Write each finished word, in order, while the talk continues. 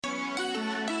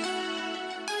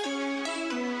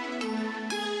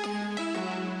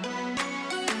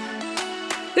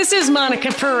This is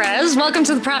Monica Perez. Welcome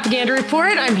to the Propaganda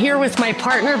Report. I'm here with my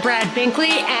partner, Brad Binkley,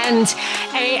 and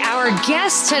our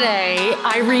guest today.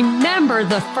 I remember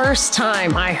the first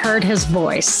time I heard his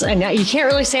voice. And now you can't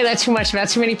really say that too much about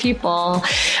too many people,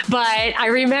 but I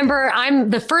remember I'm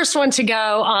the first one to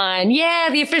go on,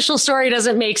 the official story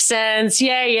doesn't make sense.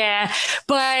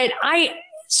 But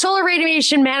solar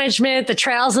radiation management, the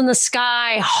trails in the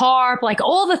sky, HARP, like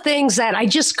all the things that I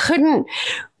just couldn't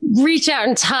reach out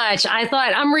and touch. I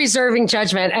thought I'm reserving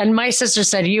judgment. And my sister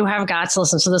said, you have got to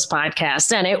listen to this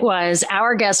podcast. And it was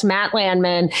our guest, Matt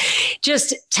Landman,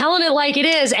 just telling it like it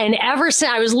is. And ever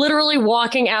since I was literally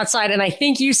walking outside and I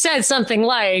think you said something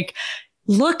like,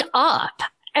 look up.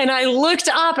 And I looked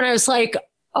up and I was like,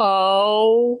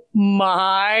 oh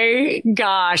my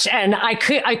gosh. And I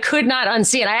could not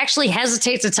unsee it. I actually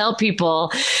hesitate to tell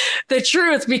people the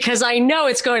truth because I know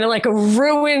it's going to like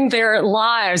ruin their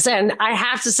lives. And I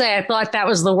have to say, I thought that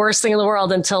was the worst thing in the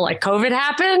world until like COVID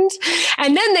happened.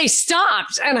 And then they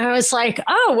stopped. And I was like,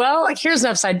 oh, well, here's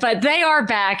an upside, but they are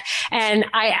back. And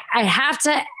I have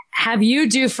to have you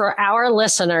do for our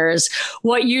listeners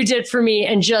what you did for me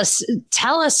and just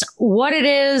tell us what it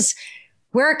is,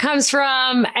 where it comes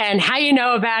from, and how you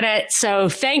know about it. So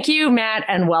thank you, Matt,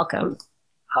 and welcome.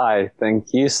 Hi,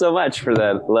 thank you so much for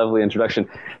that lovely introduction.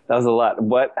 That was a lot.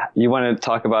 What you want to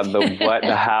talk about the what,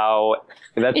 the how?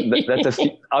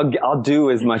 I'll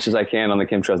do as much as I can on the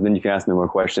chemtrails. Then you can ask me more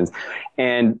questions,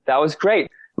 and that was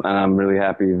great. And I'm really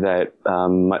happy that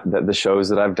that the shows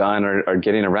that I've done are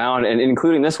getting around, and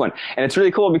including this one. And it's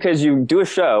really cool because you do a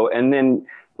show, and then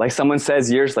like someone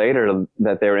says years later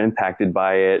that they were impacted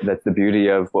by it. That's the beauty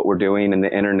of what we're doing and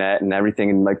the internet and everything,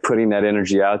 and like putting that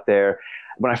energy out there.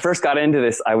 When I first got into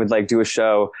this, I would like do a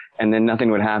show and then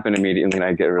nothing would happen immediately and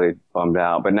I'd get really bummed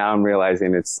out. But now I'm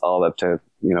realizing it's all up to,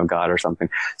 God or something.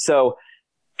 So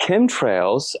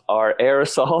chemtrails are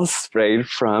aerosols sprayed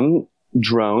from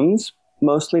drones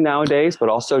mostly nowadays, but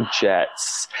also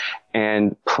jets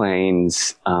and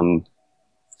planes.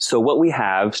 So what we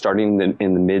have starting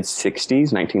in the mid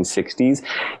 60s, 1960s,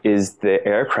 is the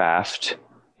aircraft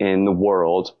in the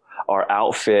world are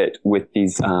outfit with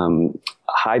these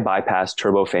high bypass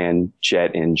turbofan jet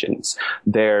engines.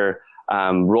 They're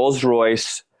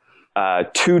Rolls-Royce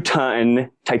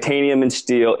 2-ton titanium and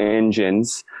steel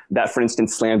engines that, for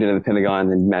instance, slammed into the Pentagon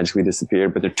and then magically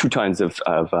disappeared. But they're 2 tons of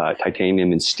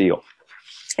titanium and steel,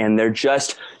 and they're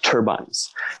just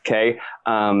turbines. Okay.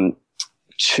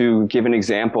 To give an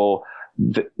example,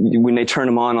 when they turn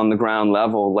them on the ground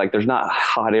level, like there's not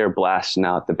hot air blasting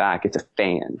out the back. It's a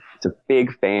fan. It's a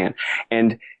big fan.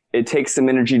 And it takes some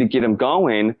energy to get them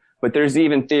going. But there's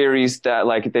even theories that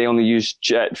like they only use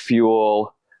jet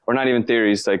fuel, or not even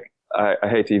theories. Like I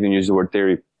hate to even use the word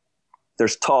theory.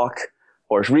 There's talk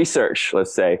or research,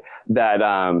 let's say, that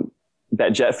that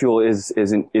jet fuel is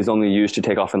only used to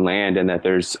take off and land, and that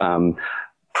there's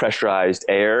pressurized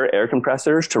air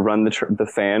compressors to run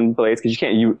the fan blades, because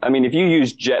if you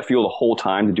use jet fuel the whole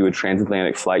time to do a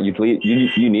transatlantic flight,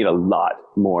 you need a lot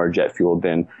more jet fuel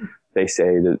than they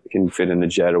say that can fit in the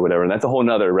jet or whatever, and that's a whole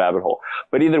nother rabbit hole.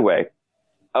 But either way,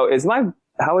 am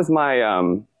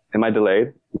I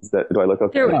delayed? Do I look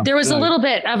okay? There was a little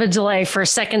bit of a delay for a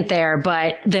second there,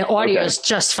 but the audio is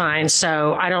just fine,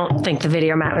 so I don't think the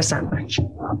video matters that much.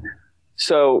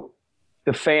 So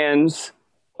the fans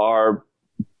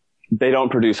they don't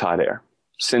produce hot air.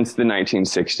 Since the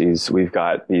 1960s, we've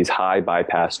got these high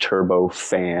bypass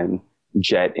turbofan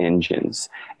jet engines.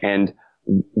 And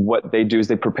what they do is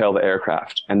they propel the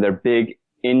aircraft, and they're big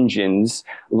engines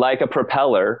like a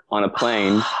propeller on a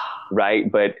plane, right?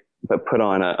 But put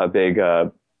on a big,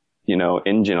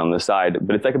 engine on the side,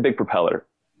 but it's like a big propeller.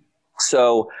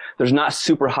 So there's not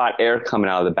super hot air coming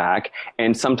out of the back.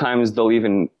 And sometimes they'll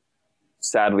even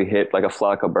sadly hit like a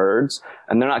flock of birds,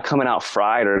 and they're not coming out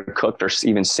fried or cooked or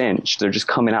even singed. They're just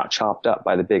coming out chopped up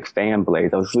by the big fan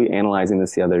blades. I was really analyzing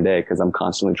this the other day because I'm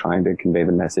constantly trying to convey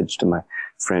the message to my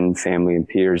friend, family, and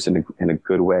peers in a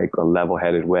good way, a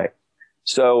level-headed way.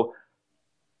 So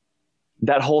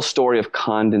that whole story of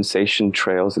condensation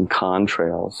trails and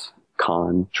contrails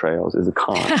is a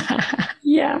con.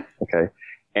 Yeah. Okay.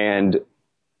 And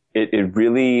it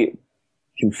really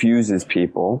confuses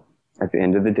people at the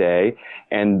end of the day.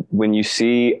 And when you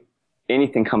see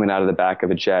anything coming out of the back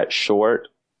of a jet, short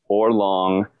or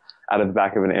long, out of the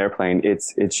back of an airplane,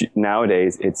 it's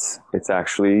nowadays it's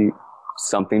actually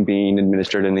something being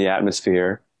administered in the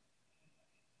atmosphere.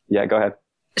 Yeah, go ahead.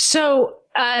 So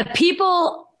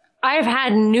I've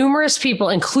had numerous people,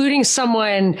 including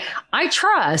someone I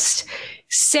trust,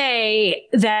 say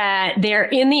that they're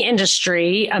in the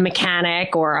industry, a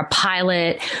mechanic or a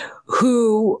pilot,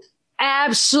 who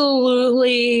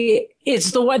absolutely,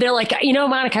 it's the way they're like,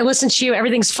 Monica, I listen to you,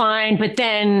 everything's fine. But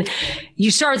then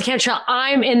you start with the chemtrail.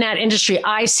 I'm in that industry.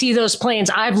 I see those planes.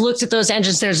 I've looked at those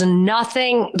engines. There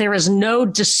is no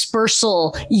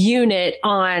dispersal unit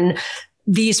on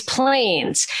these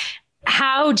planes.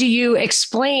 How do you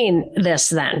explain this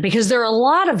then? Because there are a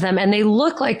lot of them and they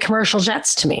look like commercial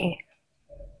jets to me.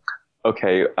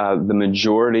 Okay, the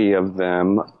majority of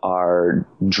them are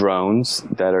drones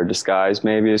that are disguised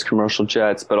maybe as commercial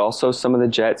jets, but also some of the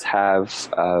jets have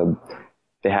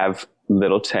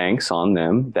little tanks on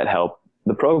them that help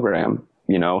the program.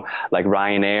 Like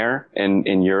Ryanair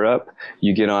in Europe,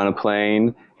 you get on a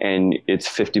plane and it's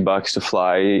 $50 to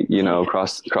fly,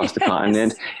 across the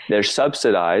continent. They're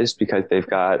subsidized because they've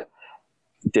got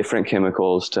different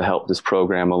chemicals to help this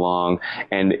program along,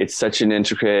 and it's such an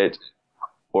intricate,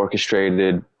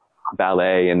 orchestrated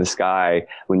ballet in the sky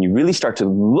when you really start to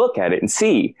look at it and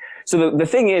see. So the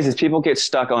thing is people get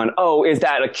stuck on, what is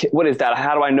that?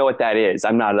 How do I know what that is?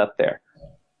 I'm not up there.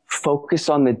 Focus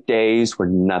on the days where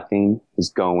nothing is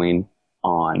going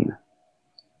on.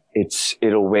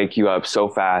 It'll wake you up so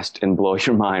fast and blow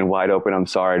your mind wide open. I'm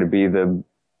sorry to be the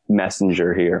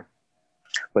messenger here,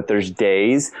 but there's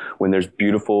days when there's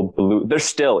beautiful blue. There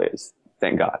still is,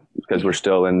 thank God, because we're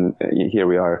still here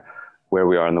we are, where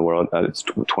we are in the world. It's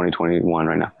 2021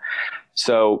 right now.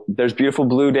 So there's beautiful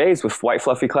blue days with white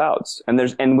fluffy clouds.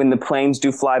 And when the planes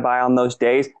do fly by on those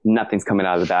days, nothing's coming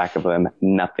out of the back of them.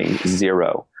 Nothing.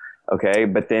 Zero. Okay.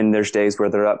 But then there's days where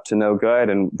they're up to no good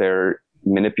and they're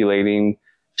manipulating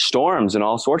storms and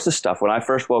all sorts of stuff. When I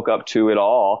first woke up to it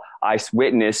all, I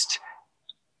witnessed,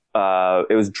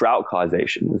 it was drought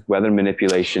causation. It was weather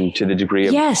manipulation to the degree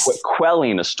of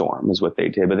quelling a storm is what they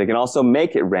did, but they can also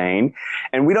make it rain.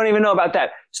 And we don't even know about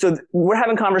that. So we're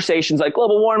having conversations like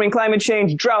global warming, climate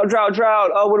change, drought.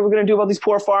 Oh, what are we going to do about these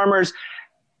poor farmers?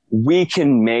 We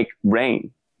can make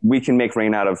rain. We can make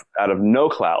rain out of no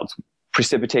clouds,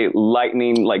 precipitate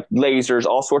lightning, like lasers,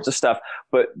 all sorts of stuff.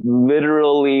 But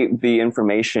literally the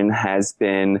information has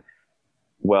been,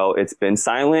 it's been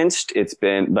silenced. It's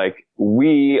been like,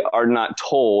 we are not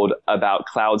told about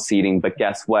cloud seeding, but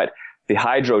guess what? The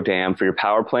hydro dam for your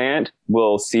power plant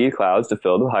will seed clouds to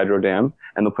fill the hydro dam,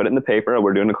 and they'll put it in the paper.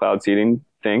 We're doing a cloud seeding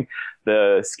thing.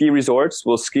 The ski resorts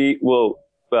will seed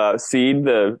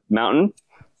the mountain,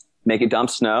 make it dump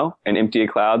snow and empty a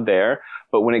cloud there.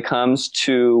 But when it comes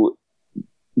to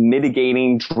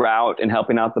mitigating drought and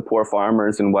helping out the poor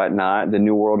farmers and whatnot, the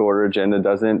New World Order agenda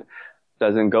doesn't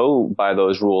go by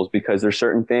those rules, because there's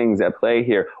certain things at play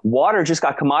here. Water just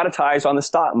got commoditized on the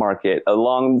stock market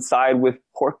alongside with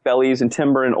pork bellies and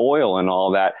timber and oil and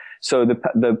all that. So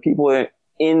the people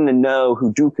in the know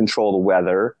who do control the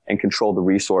weather and control the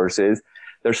resources,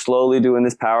 they're slowly doing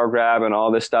this power grab and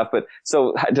all this stuff. But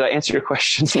so did I answer your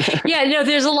question? Yeah, no,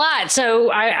 there's a lot.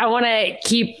 So I want to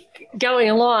keep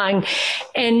going along.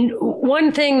 And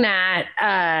one thing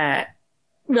that,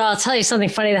 I'll tell you something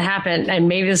funny that happened, and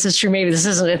maybe this is true, maybe this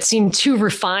isn't. It seemed too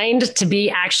refined to be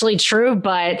actually true,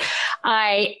 but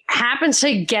I happened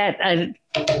to get an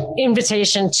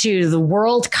invitation to the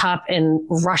World Cup in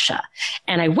Russia,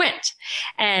 and I went.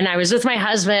 And I was with my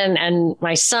husband and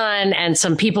my son and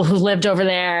some people who lived over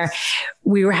there.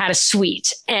 We had a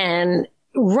suite, and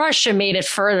Russia made it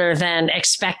further than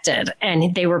expected.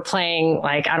 And they were playing,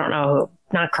 like, I don't know,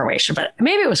 not Croatia, but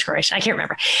maybe it was Croatia. I can't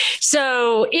remember.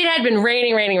 So it had been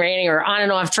raining or on and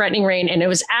off, threatening rain. And it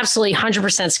was absolutely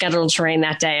 100% scheduled to rain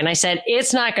that day. And I said,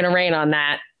 it's not going to rain on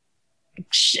that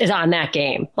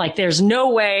game. Like, there's no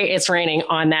way it's raining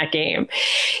on that game.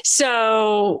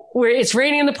 So it's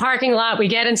raining in the parking lot. We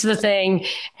get into the thing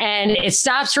and it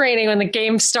stops raining when the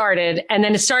game started. And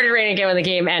then it started raining again when the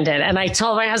game ended. And I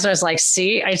told my husband, I was like,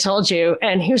 see, I told you.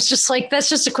 And he was just like, that's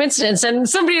just a coincidence. And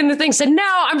somebody in the thing said,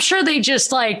 no, I'm sure they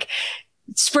just like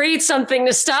sprayed something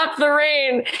to stop the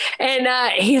rain. And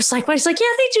he was like, well, he's like, yeah,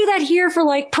 they do that here for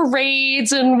like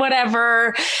parades and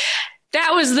whatever.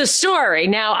 That was the story.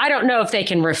 Now, I don't know if they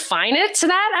can refine it to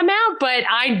that amount, but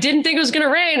I didn't think it was going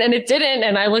to rain, and it didn't,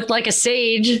 and I looked like a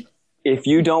sage. If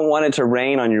you don't want it to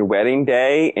rain on your wedding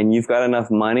day and you've got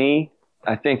enough money,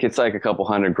 I think it's like a couple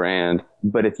 $100,000.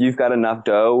 But if you've got enough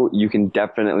dough, you can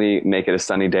definitely make it a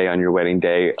sunny day on your wedding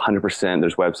day. 100%.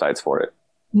 There's websites for it.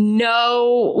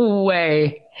 No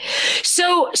way.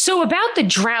 So about the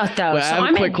drought, though. Well, I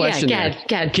have a quick question.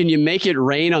 Can you make it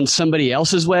rain on somebody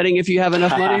else's wedding if you have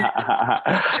enough money?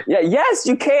 Yes,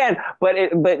 you can. But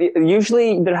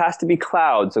usually there has to be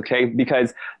clouds, okay?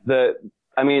 Because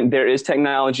I mean, there is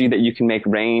technology that you can make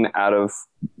rain out of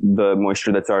the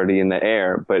moisture that's already in the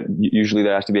air, but usually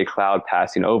there has to be a cloud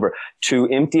passing over. To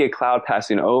empty a cloud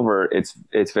passing over, it's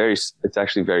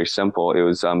actually very simple. It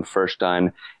was first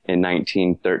done in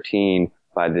 1913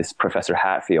 by this Professor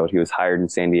Hatfield. He was hired in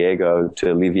San Diego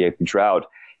to alleviate the drought.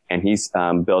 And he's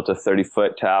built a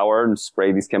 30-foot tower and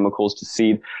sprayed these chemicals to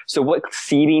seed. So what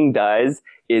seeding does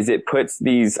is it puts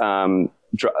these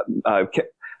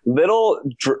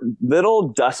little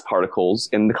dust particles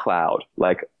in the cloud,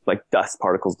 like dust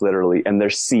particles literally, and they're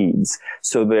seeds.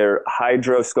 So they're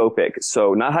hydroscopic.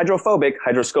 So not hydrophobic,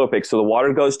 hydroscopic. So the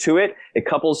water goes to it, it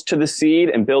couples to the seed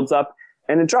and builds up,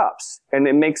 and it drops, and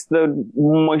it makes the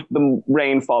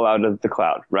rain fall out of the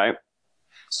cloud, right?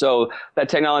 So that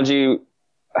technology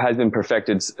has been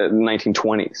perfected in the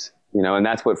 1920s, and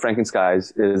that's what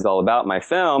FrankenSkies is all about. My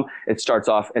film, it starts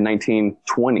off in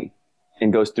 1920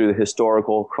 and goes through the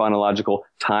historical chronological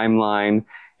timeline.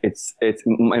 It's,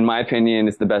 in my opinion,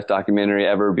 it's the best documentary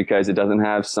ever because it doesn't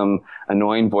have some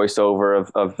annoying voiceover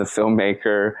of the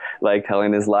filmmaker, like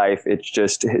telling his life. It's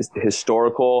just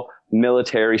historical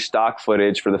military stock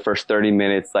footage for the first 30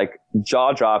 minutes, like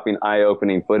jaw-dropping,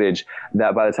 eye-opening footage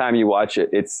that by the time you watch it,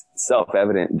 it's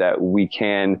self-evident that we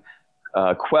can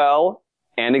quell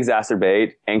and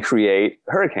exacerbate and create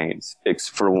hurricanes,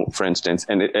 for instance,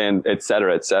 and et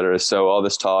cetera, et cetera. So all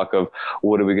this talk of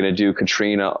what are we going to do,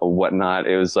 Katrina or whatnot,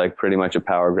 it was like pretty much a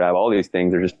power grab. All these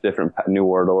things are just different New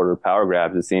World Order power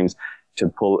grabs, it seems,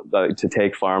 to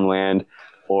take farmland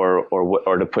or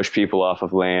to push people off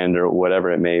of land or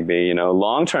whatever it may be.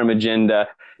 Long-term agenda,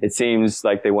 it seems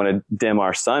like they want to dim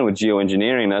our sun with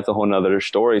geoengineering. That's a whole nother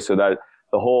story. So that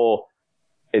the whole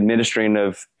administering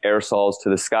of aerosols to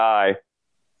the sky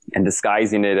and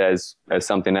disguising it as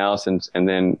something else. And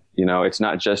then, it's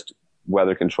not just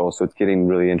weather control. So it's getting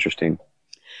really interesting.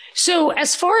 So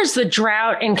as far as the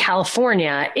drought in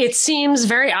California, it seems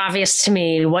very obvious to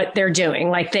me what they're doing.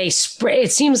 Like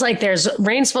it seems like there's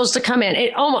rain supposed to come in.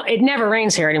 It never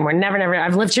rains here anymore. Never.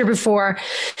 I've lived here before,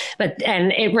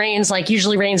 and it rains, like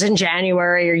usually rains in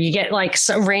January, or you get like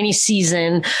some rainy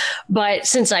season. But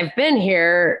since I've been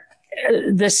here,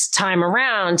 this time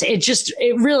around, it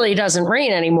really doesn't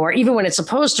rain anymore, even when it's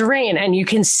supposed to rain. And you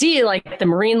can see like the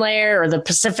marine layer or the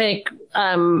Pacific,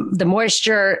 the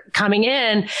moisture coming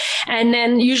in. And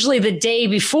then usually the day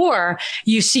before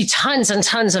you see tons and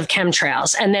tons of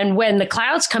chemtrails. And then when the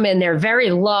clouds come in, they're very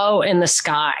low in the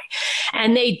sky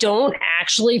and they don't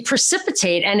actually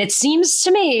precipitate. And it seems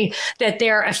to me that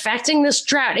they're affecting this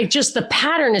drought. The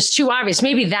pattern is too obvious.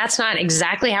 Maybe that's not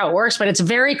exactly how it works, but it's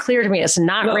very clear to me. It's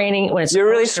not raining when it's You're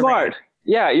really smart.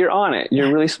 Yeah, you're on it.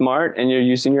 You're really smart and you're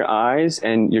using your eyes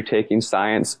and you're taking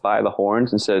science by the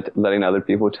horns instead of letting other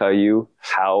people tell you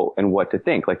how and what to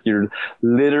think. Like you're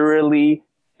literally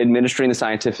administering the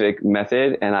scientific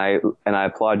method and I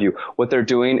applaud you. What they're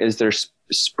doing is they're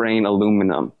spraying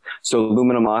aluminum. So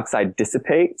aluminum oxide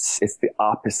dissipates. It's the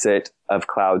opposite of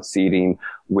cloud seeding,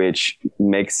 which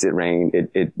makes it rain.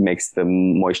 It makes the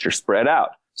moisture spread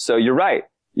out. So you're right.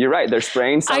 They're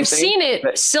spraying something. I've seen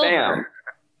it silver. Bam.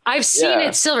 I've seen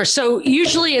it silver. So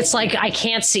usually it's like I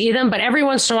can't see them, but every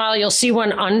once in a while you'll see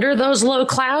one under those low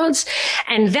clouds.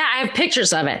 And that I have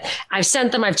pictures of it. I've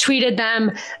sent them. I've tweeted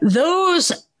them.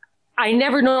 Those, I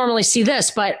never normally see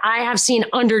this, but I have seen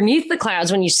underneath the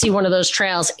clouds when you see one of those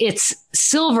trails, it's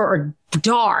silver or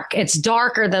dark. It's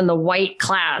darker than the white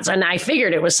clouds. And I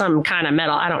figured it was some kind of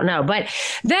metal. I don't know. But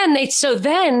then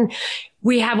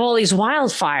we have all these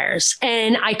wildfires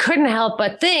and I couldn't help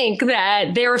but think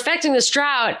that they're affecting this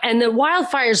drought, and the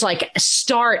wildfires like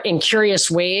start in curious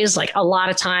ways. Like a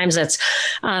lot of times it's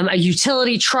a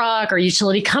utility truck or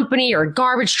utility company or a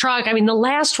garbage truck. I mean, the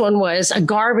last one was a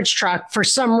garbage truck. For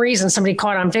some reason, somebody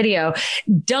caught on video,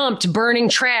 dumped burning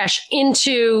trash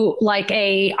into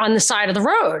on the side of the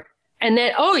road. And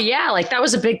then, like that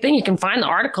was a big thing. You can find the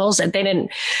articles, and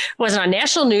wasn't on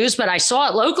national news, but I saw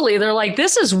it locally. They're like,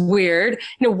 this is weird.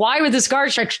 Why would this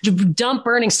garbage truck dump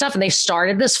burning stuff? And they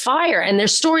started this fire, and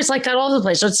there's stories like that all over the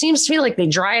place. So it seems to me like they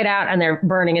dry it out and they're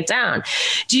burning it down.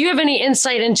 Do you have any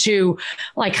insight into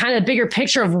like kind of the bigger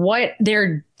picture of what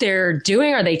they're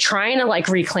doing? Are they trying to like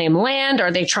reclaim land?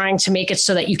 Are they trying to make it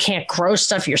so that you can't grow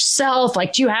stuff yourself?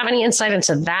 Like, do you have any insight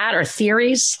into that or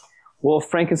theories? Well,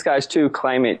 FrankenSkies 2,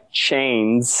 Climate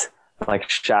Chains, like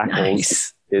shackles,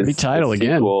 nice. Is the title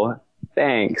again.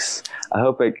 Thanks. I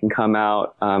hope it can come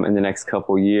out in the next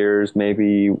couple years,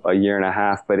 maybe a year and a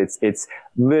half. But it's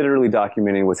literally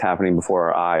documenting what's happening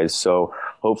before our eyes. So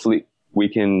hopefully we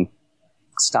can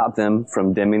stop them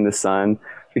from dimming the sun,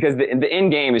 because the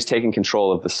end game is taking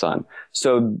control of the sun.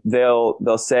 So they'll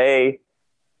say.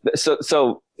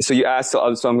 So so you asked, so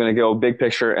I'm going to go big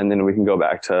picture and then we can go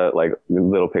back to like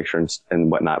little picture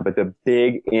and whatnot. But the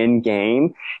big end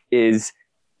game is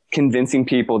convincing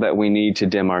people that we need to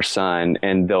dim our sun,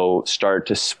 and they'll start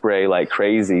to spray like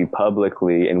crazy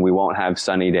publicly and we won't have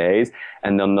sunny days.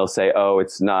 And then they'll say, oh,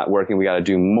 it's not working. We got to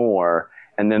do more.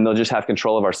 And then they'll just have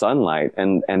control of our sunlight.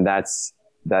 And that's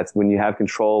when you have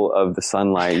control of the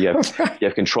sunlight, you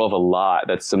have control of a lot.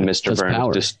 That's some Mr.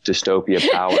 Burns dystopia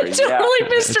power.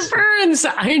 Totally Mr. Burns.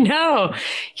 I know.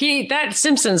 That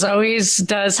Simpsons always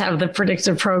does have the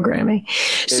predictive programming.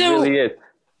 It really is.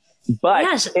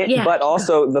 But but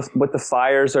also what the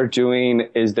fires are doing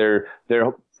is they're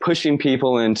pushing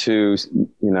people into,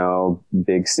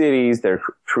 big cities. They're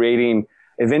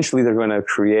eventually they're going to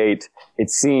create,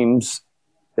 it seems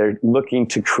they're looking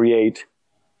to create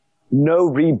no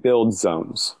rebuild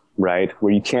zones, right?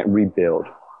 Where you can't rebuild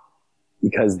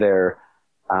because they're,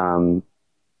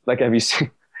 have you seen,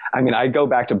 I go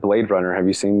back to Blade Runner. Have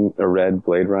you seen a red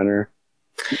Blade Runner?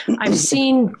 I've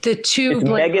seen the two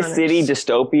mega city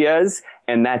dystopias,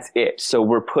 and that's it. So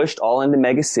we're pushed all into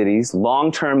mega cities,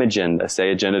 long-term agenda,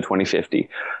 say Agenda 2050.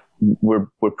 We're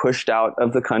pushed out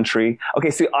of the country. Okay.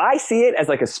 So I see it as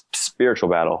like a spiritual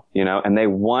battle, and they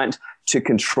want to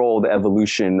control the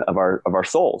evolution of our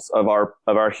souls, of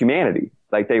our humanity.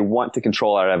 Like they want to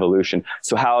control our evolution.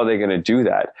 So how are they going to do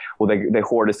that? Well, they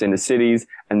hoard us into cities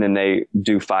and then they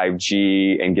do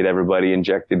 5G and get everybody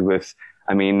injected with,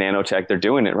 nanotech. They're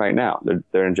doing it right now.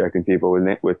 They're injecting people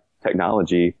with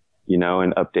technology,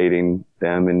 and updating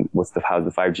them. And how's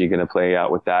the 5G going to play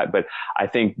out with that? But I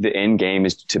think the end game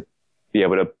is to be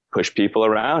able to push people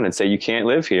around and say, you can't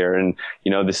live here. And,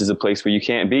 this is a place where you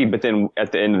can't be. But then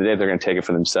at the end of the day, they're going to take it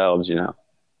for themselves,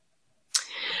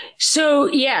 So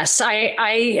yes, I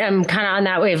am kind of on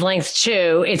that wavelength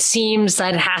too. It seems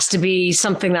that it has to be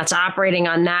something that's operating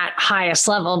on that highest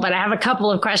level, but I have a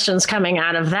couple of questions coming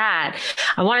out of that.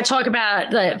 I want to talk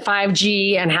about the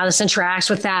 5G and how this interacts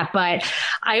with that, but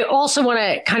I also want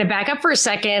to kind of back up for a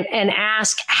second and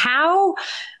ask how,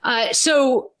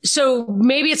 so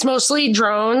maybe it's mostly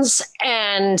drones,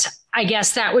 and I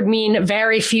guess that would mean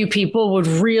very few people would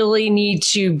really need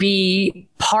to be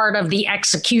part of the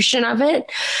execution of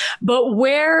it. But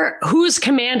who's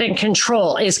command and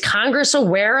control? Is Congress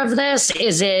aware of this?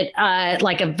 Is it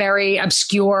like a very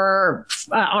obscure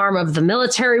arm of the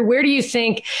military? Where do you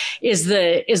think is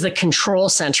the control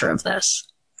center of this?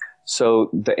 So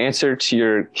the answer to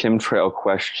your chemtrail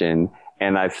question,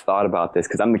 and I've thought about this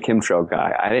because I'm the chemtrail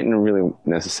guy. I didn't really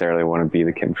necessarily want to be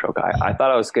the chemtrail guy. I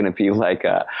thought I was going to be like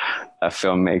a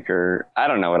filmmaker. I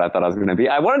don't know what I thought I was going to be.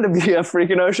 I wanted to be a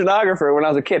freaking oceanographer when I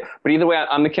was a kid. But either way,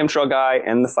 I'm the chemtrail guy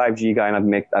and the 5G guy,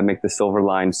 and I make the silver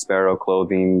line sparrow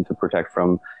clothing to protect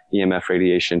from EMF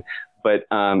radiation. But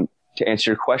to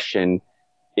answer your question,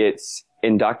 it's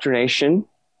indoctrination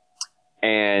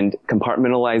and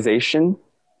compartmentalization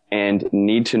and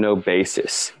need to know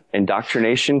basis.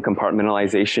 Indoctrination,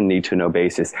 compartmentalization, need to know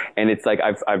basis. And it's like,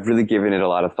 I've really given it a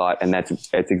lot of thought, and that's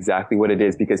exactly what it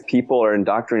is, because people are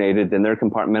indoctrinated, then they're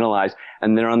compartmentalized,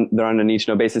 and they're on a need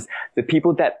to know basis. The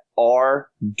people that are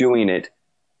doing it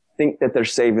think that they're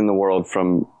saving the world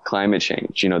from climate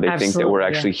change. They Absolutely, think that we're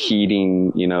actually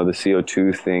heating, the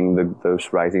CO2 thing,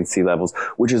 those rising sea levels,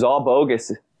 which is all bogus.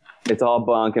 It's all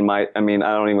bunk I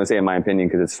don't even say in my opinion,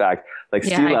 because it's fact. Like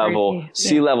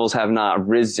sea levels have not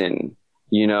risen.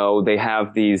 They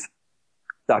have these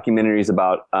documentaries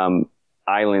about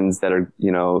islands that are,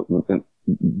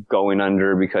 going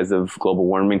under because of global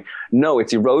warming. No,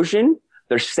 it's erosion.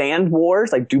 There's sand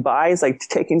wars, like Dubai is like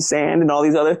taking sand and all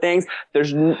these other things.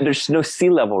 There's no sea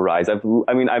level rise. I've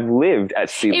lived at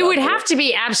sea level. It would have to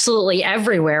be absolutely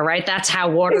everywhere, right? That's how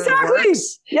water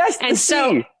works. Yes. And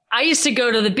so I used to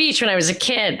go to the beach when I was a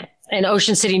kid in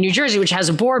Ocean City, New Jersey, which has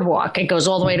a boardwalk. It goes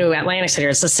all the way to Atlantic City.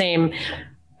 It's the same.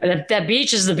 That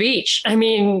beach is the beach.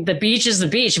 The beach is the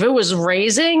beach. If it was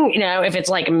raising, if it's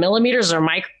like millimeters or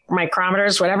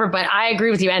micrometers, whatever. But I agree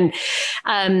with you.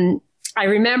 And I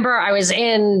remember I was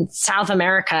in South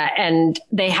America and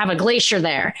they have a glacier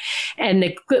there,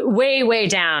 and way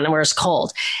down where it's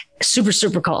cold, super,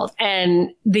 super cold. And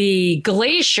the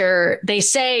glacier, they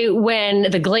say when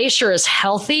the glacier is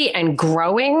healthy and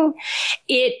growing,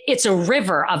 it's a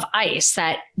river of ice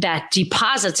that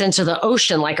deposits into the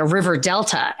ocean like a river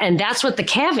delta. And that's what the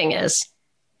calving is.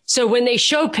 So when they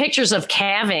show pictures of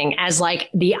calving as like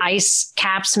the ice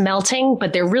caps melting,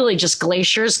 but they're really just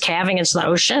glaciers calving into the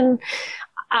ocean.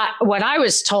 What I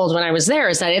was told when I was there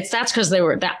is that that's because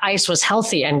the ice was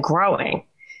healthy and growing.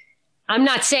 I'm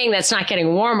not saying that's not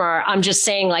getting warmer. I'm just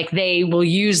saying like they will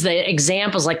use the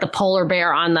examples like the polar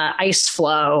bear on the ice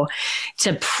floe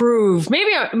to prove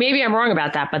maybe I'm wrong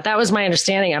about that, but that was my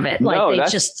understanding of it. No, like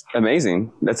that's just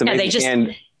amazing. That's amazing. Yeah, they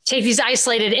just take these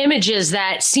isolated images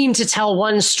that seem to tell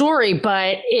one story,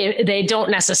 but they don't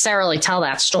necessarily tell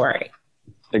that story.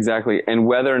 Exactly. And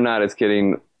whether or not it's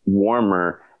getting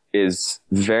warmer is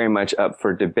very much up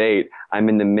for debate. I'm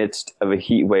in the midst of a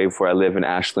heat wave where I live in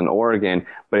Ashland, Oregon,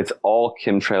 but it's all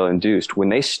chemtrail induced. When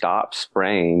they stop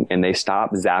spraying and they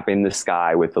stop zapping the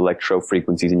sky with electro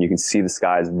frequencies and you can see the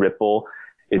skies ripple,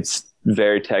 it's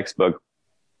very textbook.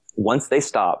 Once they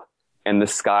stop and the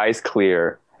sky's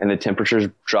clear and the temperatures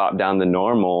drop down to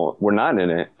normal, we're not in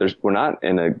it. We're not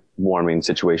in a warming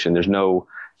situation. There's no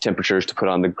temperatures to put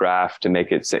on the graph to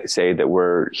make it say that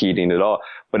we're heating at all.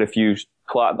 But if you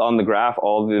plot on the graph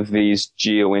all of these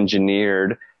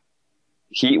geoengineered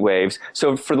heat waves.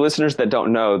 So for the listeners that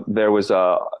don't know, there was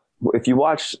if you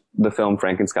watch the film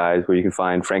FrankenSkies, where you can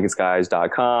find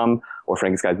FrankenSkies.com or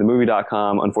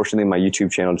FrankenSkiesTheMovie.com. Unfortunately, my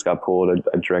YouTube channel just got pulled.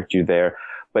 I direct you there.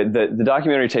 But the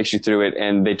documentary takes you through it,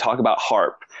 and they talk about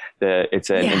HARP. It's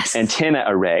an antenna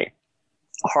array.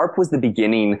 HARP was the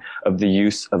beginning of the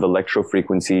use of electro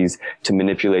frequencies to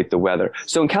manipulate the weather.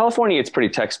 So in California, it's pretty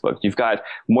textbook. You've got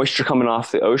moisture coming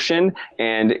off the ocean,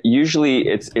 and usually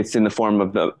it's in the form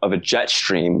of a jet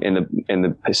stream in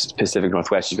the Pacific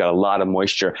Northwest. You've got a lot of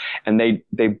moisture, and they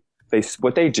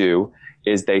what they do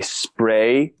is they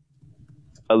spray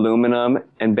aluminum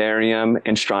and barium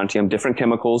and strontium, different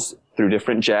chemicals, through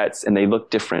different jets, and they look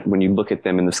different. When you look at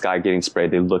them in the sky getting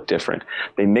sprayed, they look different.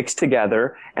 They mix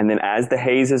together, and then as the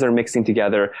hazes are mixing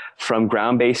together from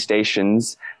ground-based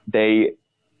stations, they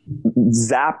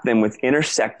zap them with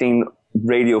intersecting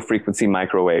radio frequency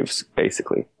microwaves,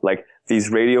 basically. Like these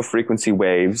radio frequency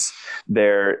waves,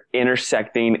 they're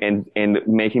intersecting and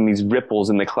making these ripples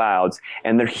in the clouds,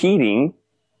 and they're heating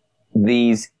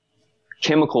these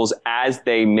chemicals as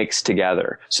they mix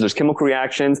together. So there's chemical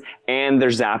reactions, and they're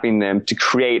zapping them to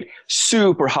create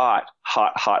super hot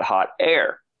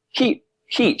air.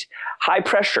 Heat, high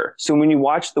pressure. So when you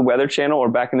watch the Weather Channel, or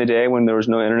back in the day when there was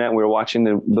no internet, we were watching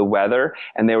the weather,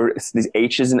 and these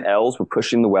H's and L's were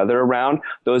pushing the weather around.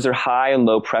 Those are high and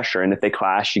low pressure. And if they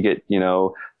clash, you get,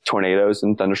 tornadoes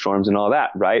and thunderstorms and all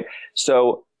that, right?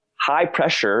 So high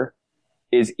pressure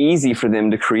is easy for them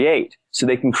to create. So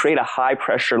they can create a high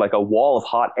pressure, like a wall of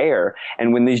hot air.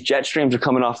 And when these jet streams are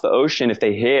coming off the ocean, if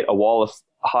they hit a wall of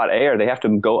hot air, they have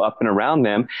to go up and around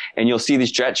them. And you'll see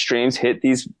these jet streams hit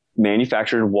these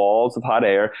manufactured walls of hot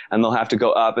air, and they'll have to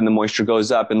go up, and the moisture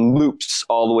goes up and loops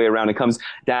all the way around. It comes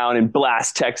down and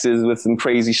blasts Texas with some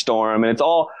crazy storm. And it's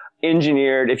all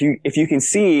engineered. If you can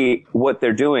see what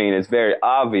they're doing, it's very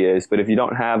obvious. But if you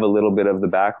don't have a little bit of the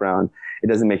background, it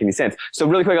doesn't make any sense. So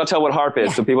really quick, I'll tell what HARP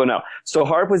is so people know. So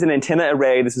HARP was an antenna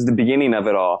array. This is the beginning of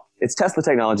it all. It's Tesla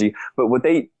technology. But what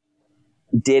they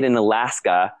did in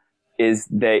Alaska is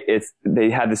they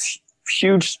had this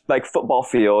huge, like, football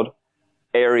field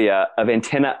area of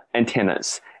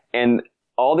antennas. And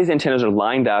all these antennas are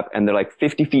lined up, and they're like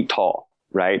 50 feet tall,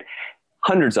 right?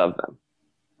 Hundreds of them,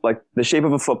 like the shape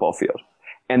of a football field.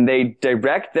 And they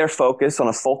direct their focus on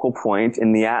a focal point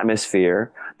in the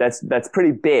atmosphere that's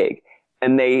pretty big.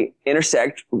 And they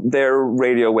intersect their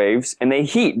radio waves, and they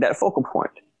heat that focal point,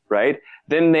 right?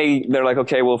 Then they're like,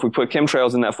 okay, well, if we put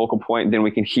chemtrails in that focal point, then we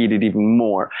can heat it even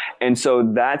more. And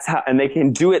so that's how, and they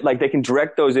can do it, like they can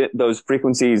direct those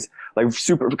frequencies like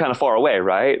super kind of far away,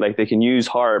 right? Like they can use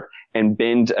HARP and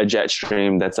bend a jet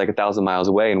stream that's like 1,000 miles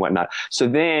away and whatnot. So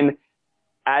then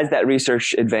as that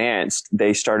research advanced,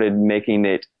 they started making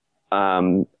it,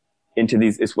 into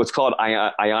these, it's what's called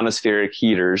ionospheric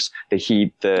heaters. They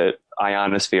heat the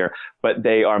ionosphere, but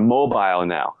they are mobile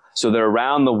now. So they're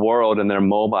around the world, and they're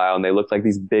mobile, and they look like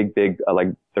these big, like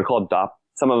they're called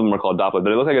some of them are called Doppler, but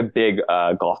they look like a big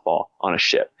golf ball on a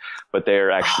ship. But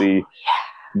they're actually,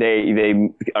 they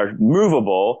are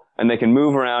movable, and they can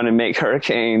move around and make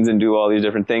hurricanes and do all these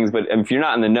different things. But if you're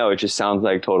not in the know, it just sounds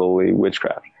like totally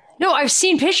witchcraft. No, I've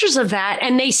seen pictures of that,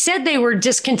 and they said they were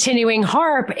discontinuing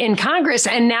HARP in Congress.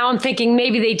 And now I'm thinking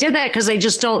maybe they did that because they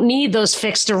just don't need those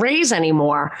fixed arrays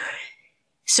anymore.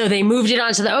 So they moved it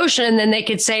onto the ocean, and then they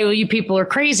could say, well, you people are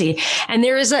crazy. And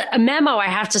there is a memo I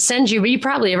have to send you, but you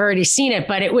probably have already seen it,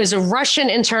 but it was a Russian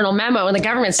internal memo in the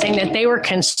government saying that they were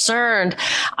concerned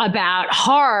about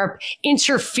HARP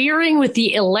interfering with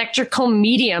the electrical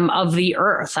medium of the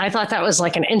Earth. I thought that was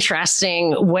like an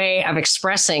interesting way of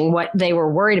expressing what they were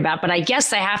worried about, but I guess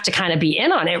they have to kind of be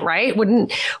in on it, right?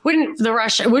 Wouldn't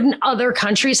other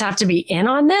countries have to be in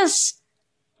on this?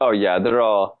 Oh yeah, they're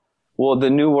all. Well,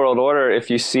 the New World Order, if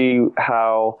you see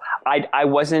how I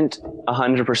wasn't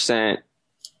 100%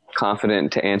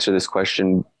 confident to answer this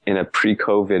question in a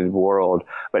pre-COVID world,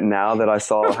 but now that I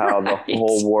saw how the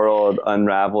whole world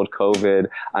unraveled COVID,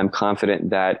 I'm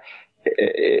confident that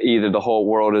either the whole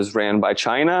world is ran by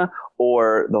China,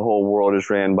 or the whole world is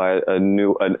ran by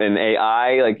an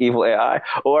AI, like evil AI,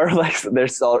 or like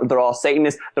they're all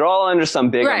Satanists. They're all under some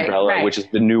big umbrella, which is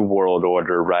the New World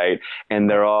Order, right? And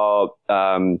they're all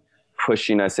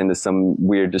pushing us into some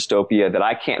weird dystopia that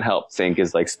I can't help think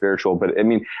is like spiritual. But I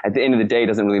mean, at the end of the day, it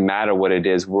doesn't really matter what it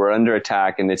is. We're under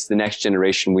attack, and it's the next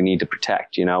generation we need to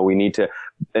protect. You know, we need to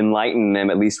enlighten them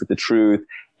at least with the truth,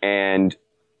 and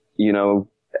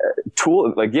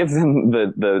give them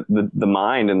the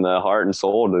mind and the heart and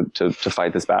soul to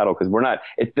fight this battle, because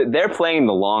they're playing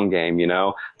the long game. You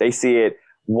know, they see it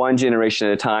one generation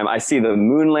at a time. I see the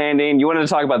moon landing. You wanted to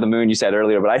talk about the moon, you said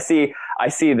earlier, but I see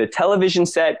the television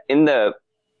set in the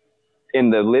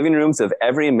living rooms of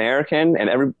every American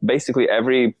and basically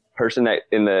every person that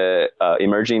in the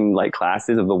emerging like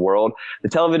classes of the world. The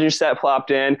television set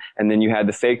plopped in, and then you had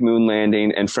the fake moon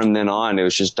landing, and from then on it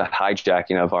was just a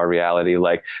hijacking of our reality.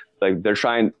 Like they're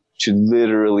trying to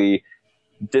literally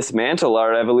dismantle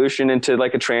our evolution into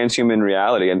like a transhuman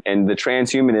reality, and the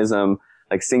transhumanism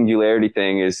like singularity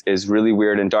thing is really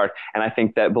weird and dark. And I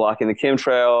think that blocking the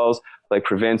chemtrails like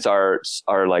prevents our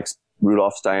like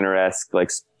Rudolf Steiner-esque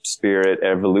like spirit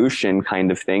evolution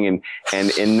kind of thing.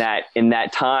 And in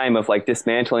that time of like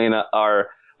dismantling our,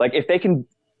 like if they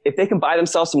can buy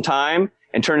themselves some time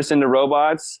and turn us into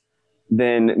robots,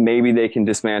 then maybe they can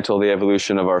dismantle the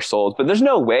evolution of our souls. But there's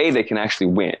no way they can actually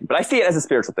win. But I see it as a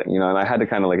spiritual thing, and I had to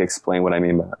kind of like explain what I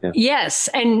mean by that. Yeah. Yes.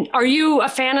 And are you a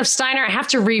fan of Steiner? I have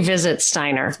to revisit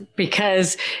Steiner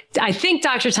because I think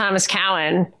Dr. Thomas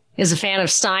Cowan is a fan of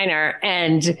Steiner,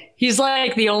 and he's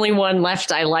like the only one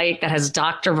left I like that has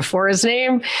doctor before his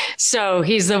name. So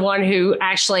he's the one who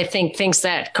actually I think thinks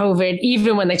that COVID,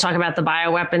 even when they talk about the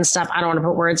bioweapon stuff, I don't want to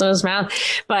put words in his mouth,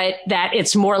 but that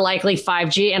it's more likely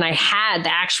 5G. And I had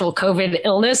the actual COVID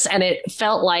illness, and it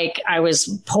felt like I was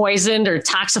poisoned or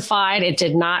toxified. It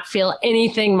did not feel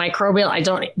anything microbial. I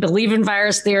don't believe in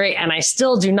virus theory, and I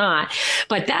still do not.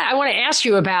 But that I want to ask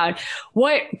you about,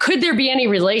 what could there be any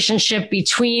relationship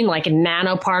between like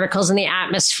nanoparticles in the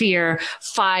atmosphere,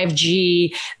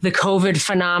 5G, the COVID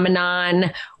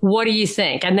phenomenon? What do you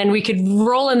think? And then we could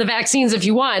roll in the vaccines if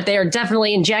you want. They are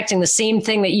definitely injecting the same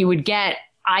thing that you would get,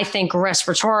 I think,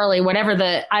 respiratorily,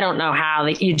 I don't know how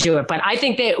that you do it, but I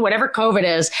think that whatever COVID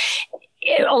is,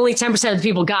 only 10% of the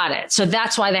people got it. So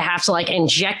that's why they have to like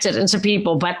inject it into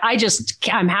people. But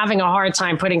I'm having a hard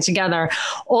time putting together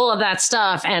all of that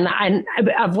stuff. And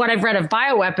of what I've read of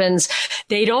bioweapons,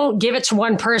 they don't give it to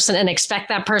one person and expect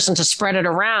that person to spread it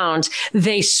around.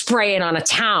 They spray it on a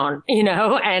town,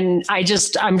 and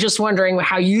I'm just wondering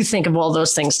how you think of all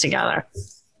those things together.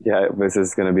 Yeah, this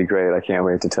is going to be great. I can't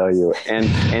wait to tell you.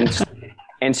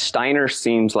 And Steiner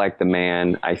seems like the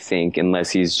man, I think, unless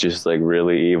he's just like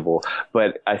really evil.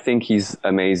 But I think he's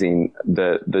amazing.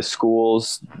 The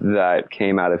schools that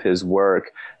came out of his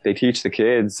work, they teach the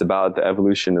kids about the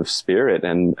evolution of spirit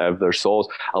and of their souls.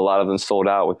 A lot of them sold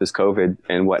out with this COVID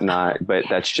and whatnot. But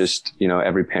that's just,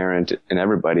 every parent and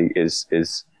everybody is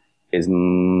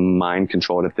mind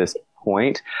controlled at this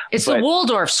point. It's the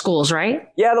Waldorf schools, right?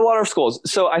 Yeah, the Waldorf schools.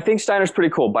 So I think Steiner's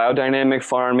pretty cool. Biodynamic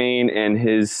farming and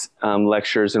his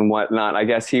lectures and whatnot. I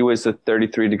guess he was a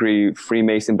 33-degree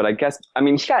Freemason, but he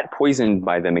got poisoned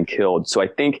by them and killed. So I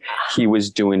think he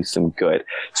was doing some good.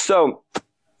 So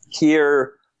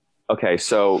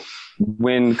so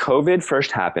when COVID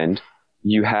first happened,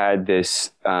 you had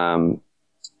this it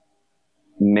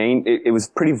was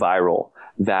pretty viral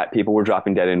that people were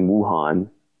dropping dead in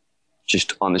Wuhan,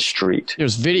 just on the street.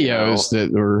 There's videos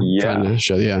that were trying to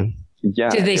show. Yeah.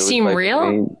 Did they seem like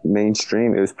real?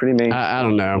 Mainstream. It was pretty mainstream. I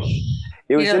don't know.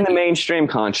 It was in the mainstream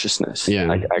consciousness.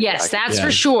 Yeah. Yes, that's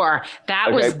for sure.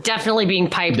 That was definitely being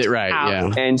piped out.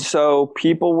 Yeah. And so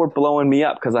people were blowing me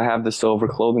up because I have the silver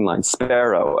clothing line,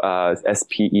 Sparrow,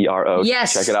 Spero.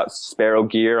 Yes. Check it out. Sparrow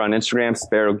Gear on Instagram,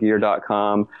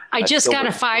 sparrowgear.com. I just got a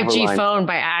 5G phone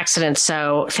by accident.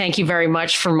 So thank you very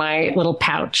much for my little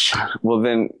pouch. Well,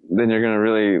 then you're going to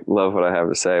really love what I have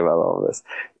to say about all of this.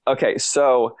 Okay.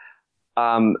 So,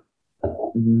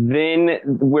 then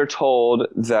we're told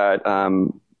that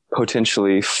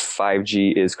potentially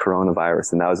 5G is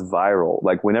coronavirus, and that was viral.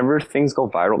 Like whenever things go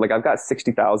viral, like I've got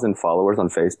 60,000 followers on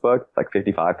Facebook, like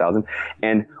 55,000,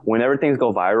 and whenever things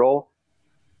go viral,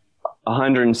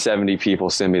 170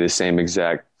 people send me the same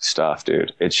exact stuff,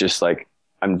 dude. It's just like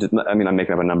I'm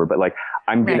making up a number, but like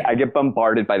I get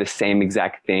bombarded by the same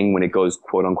exact thing when it goes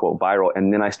quote unquote viral.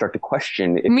 And then I start to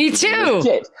question if Me it's too.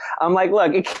 legit. I'm like,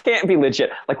 look, it can't be legit.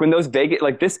 Like when those Vegas,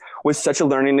 like this was such a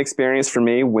learning experience for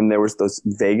me when there was those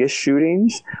Vegas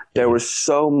shootings. There was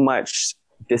so much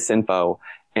disinfo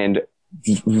and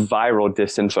viral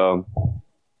disinfo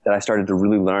that I started to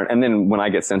really learn. And then when I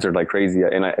get censored like crazy,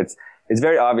 and it's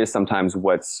very obvious sometimes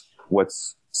what's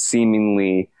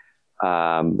seemingly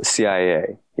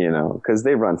CIA, because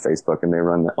they run Facebook and they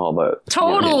run all the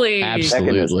totally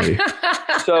absolutely.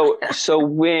 So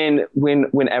when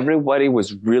everybody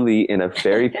was really in a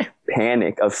very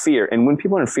panic of fear, and when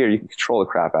people are in fear, you can control the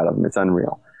crap out of them. It's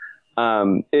unreal.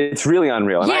 It's really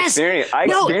unreal. And yes. I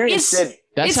experienced it.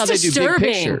 That's how they do big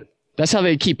picture. That's how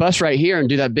they keep us right here and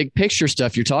do that big picture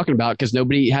stuff you're talking about, because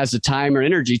nobody has the time or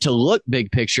energy to look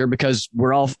big picture because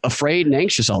we're all afraid and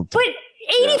anxious all the time. But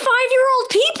 85-year-old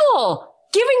people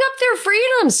giving up their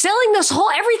freedom, selling this whole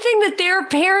everything that their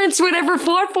parents would ever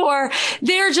fought for.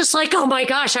 They're just like, oh my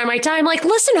gosh, I might die. I'm like,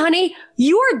 listen, honey,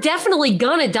 you are definitely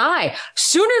gonna die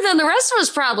sooner than the rest of us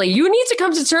probably. You need to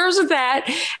come to terms with that.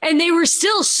 And they were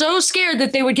still so scared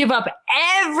that they would give up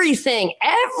everything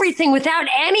without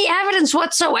any evidence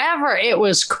whatsoever. It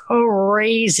was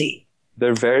crazy.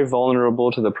 They're very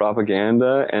vulnerable to the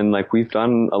propaganda, and like we've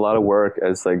done a lot of work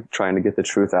as like trying to get the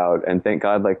truth out, and thank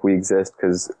God like we exist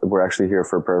because we're actually here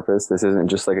for a purpose. This isn't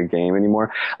just like a game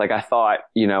anymore. Like I thought,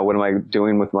 what am I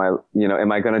doing with my,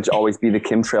 am I going to always be the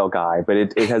chemtrail guy? But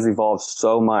it has evolved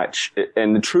so much,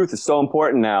 and the truth is so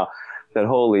important now that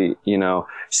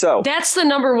so that's the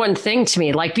number one thing to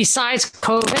me. Like besides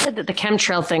COVID, the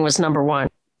chemtrail thing was number one.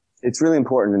 It's really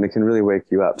important, and it can really wake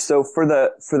you up. So for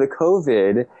the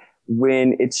COVID,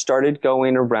 when it started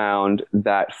going around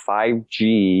that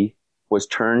 5G was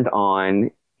turned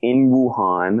on in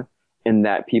Wuhan and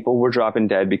that people were dropping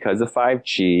dead because of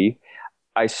 5G,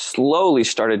 I slowly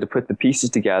started to put the pieces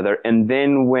together. And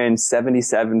then when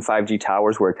 77 5G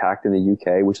towers were attacked in the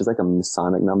UK, which is like a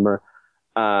Masonic number,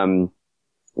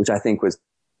 which I think was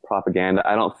propaganda.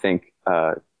 I don't think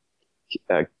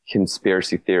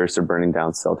conspiracy theorists are burning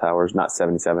down cell towers, not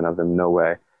 77 of them, no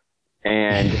way.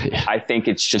 And I think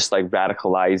it's just like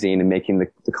radicalizing and making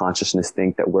the consciousness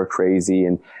think that we're crazy.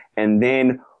 And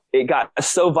then it got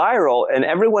so viral and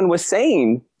everyone was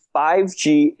saying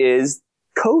 5G is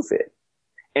COVID.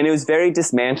 And it was very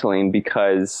dismantling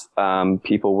because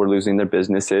people were losing their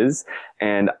businesses.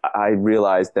 And I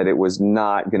realized that it was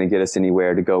not going to get us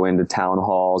anywhere to go into town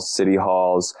halls, city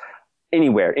halls,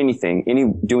 anywhere, anything,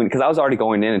 because I was already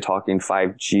going in and talking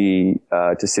 5G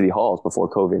to city halls before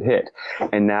COVID hit.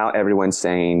 And now everyone's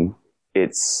saying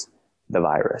it's the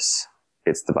virus.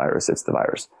 It's the virus. It's the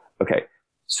virus. Okay.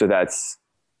 So that's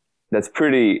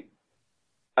pretty,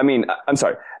 I'm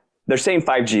sorry. They're saying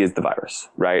 5G is the virus,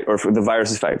 right? Or the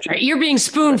virus is 5G. Right, you're being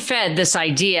spoon-fed this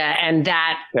idea, and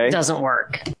that doesn't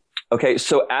work. Okay.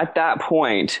 So at that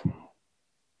point,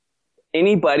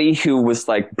 anybody who was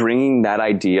like bringing that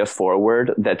idea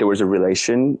forward that there was a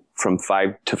relation from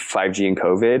 5G and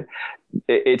COVID,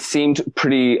 it seemed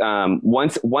pretty,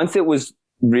 once it was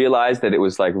realized that it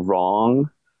was like wrong,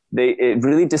 it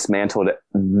really dismantled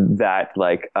that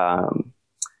like,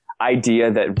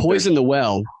 idea that poison the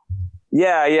well.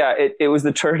 Yeah. It was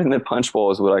the turd in the punch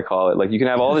bowl is what I call it. Like you can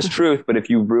have all this truth, but if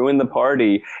you ruin the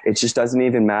party, it just doesn't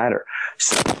even matter.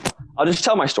 So I'll just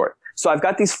tell my story. So I've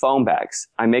got these phone bags.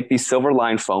 I make these silver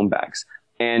lined phone bags,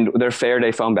 and they're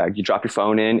Faraday phone bag. You drop your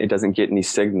phone in, it doesn't get any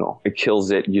signal. It kills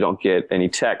it. You don't get any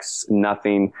texts,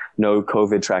 nothing, no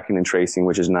COVID tracking and tracing,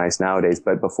 which is nice nowadays.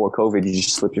 But before COVID, you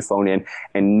just slip your phone in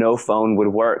and no phone would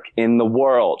work in the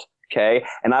world. Okay.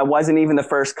 And I wasn't even the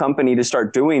first company to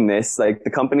start doing this. Like the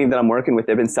company that I'm working with,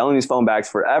 they've been selling these phone bags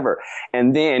forever.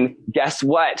 And then guess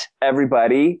what,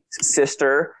 everybody,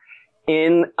 sister,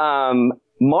 in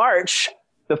March,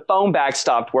 the phone bag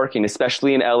stopped working,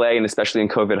 especially in LA and especially in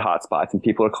COVID hotspots. And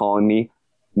people are calling me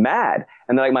mad.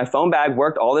 And they're like, my phone bag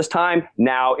worked all this time.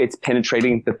 Now it's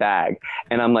penetrating the bag.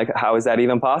 And I'm like, how is that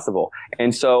even possible?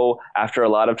 And so after a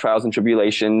lot of trials and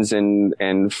tribulations and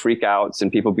freakouts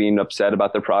and people being upset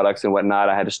about their products and whatnot,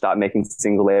 I had to stop making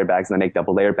single layer bags and I make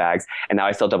double layer bags. And now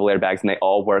I sell double layer bags and they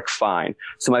all work fine.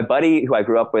 So my buddy who I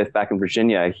grew up with back in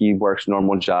Virginia, he works a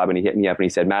normal job and he hit me up and he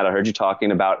said, Matt, I heard you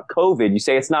talking about COVID. You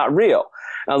say it's not real.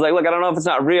 And I was like, look, I don't know if it's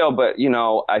not real, but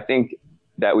I think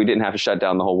that we didn't have to shut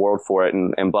down the whole world for it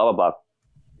and blah, blah, blah.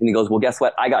 And he goes, well, guess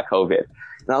what? I got COVID.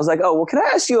 And I was like, oh, well, can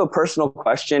I ask you a personal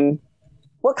question?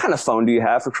 What kind of phone do you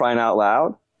have, for crying out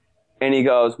loud? And he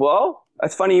goes, well,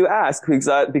 that's funny you ask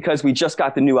because we just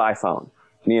got the new iPhone,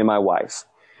 me and my wife.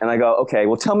 And I go, okay,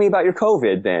 well, tell me about your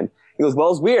COVID then. He goes, well,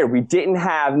 it's weird. We didn't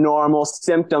have normal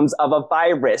symptoms of a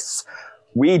virus.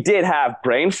 we did have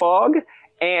brain fog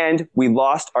and we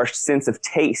lost our sense of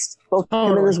taste. Both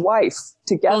him and his wife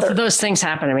together. Both of those things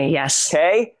happen to me. Yes.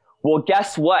 Okay. Well,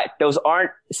 guess what? Those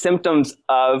aren't symptoms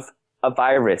of a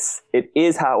virus. It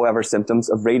is, however, symptoms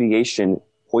of radiation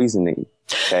poisoning.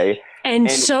 Okay.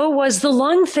 And so was the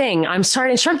lung thing. I'm sorry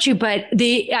to interrupt you, but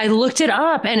I looked it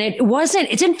up and it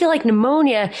didn't feel like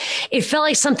pneumonia. It felt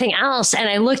like something else. And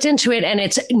I looked into it and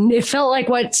it felt like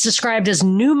what's described as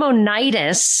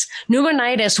pneumonitis,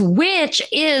 which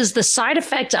is the side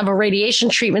effect of a radiation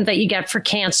treatment that you get for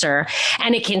cancer.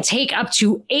 And it can take up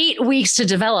to 8 weeks to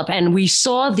develop. And we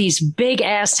saw these big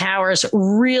ass towers,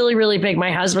 really, really big.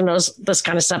 My husband knows this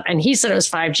kind of stuff. And he said it was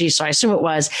 5G. So I assume it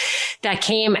was, that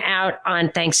came out on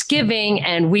Thanksgiving.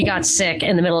 And we got sick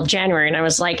in the middle of January. And I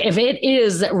was like, if it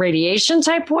is radiation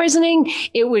type poisoning,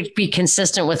 it would be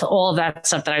consistent with all of that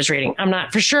stuff that I was reading. I'm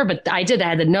not for sure, but I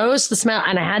had the nose, the smell,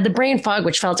 and I had the brain fog,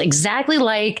 which felt exactly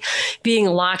like being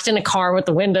locked in a car with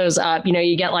the windows up. You know,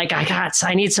 you get like,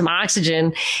 I need some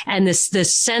oxygen. And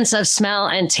this sense of smell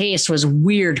and taste was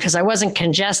weird because I wasn't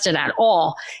congested at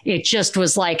all. It just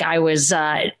was like I was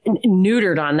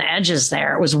neutered on the edges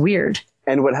there. It was weird.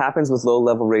 And what happens with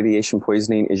low-level radiation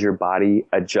poisoning is your body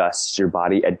adjusts, your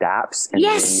body adapts, and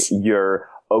then you're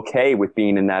okay with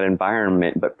being in that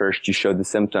environment. But first, you show the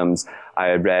symptoms. I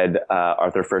had read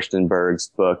Arthur Furstenberg's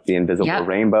book, The Invisible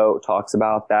Rainbow, talks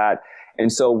about that. And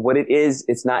so what it is,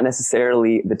 it's not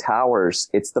necessarily the towers,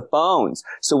 it's the phones.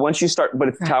 So once you start, but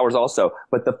it's the towers also,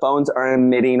 but the phones are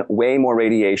emitting way more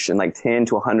radiation, like 10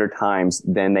 to 100 times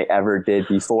than they ever did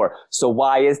before. So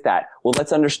why is that? Well,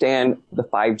 let's understand the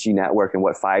 5G network and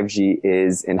what 5G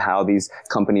is and how these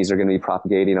companies are going to be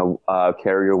propagating a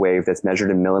carrier wave that's measured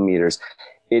in millimeters.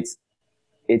 It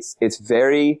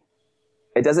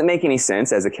doesn't make any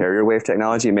sense as a carrier wave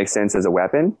technology. It makes sense as a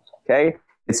weapon. Okay.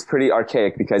 It's pretty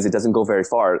archaic because it doesn't go very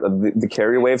far. The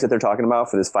carrier waves that they're talking about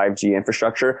for this 5G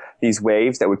infrastructure, these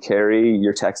waves that would carry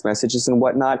your text messages and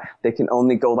whatnot, they can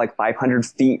only go like 500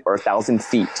 feet or 1,000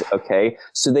 feet. Okay.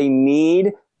 So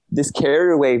this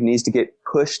carrier wave needs to get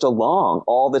pushed along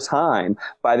all the time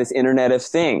by this Internet of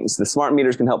Things. The smart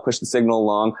meters can help push the signal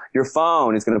along. Your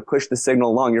phone is going to push the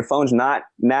signal along. Your phone's not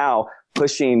now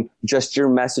pushing just your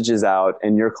messages out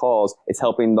and your calls. It's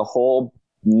helping the whole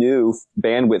new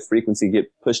bandwidth frequency get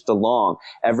pushed along.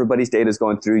 Everybody's data is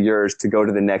going through yours to go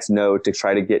to the next node to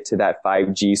try to get to that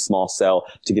 5G small cell,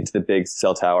 to get to the big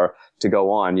cell tower to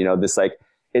go on. You know,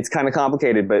 it's kind of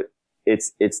complicated, but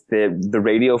it's the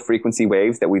radio frequency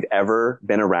waves that we've ever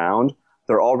been around.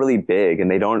 They're all really big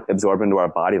and they don't absorb into our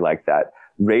body like that.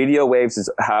 Radio waves is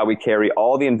how we carry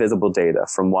all the invisible data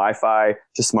from Wi-Fi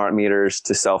to smart meters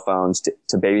to cell phones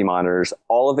to baby monitors.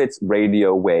 All of it's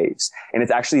radio waves, and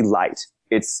it's actually light.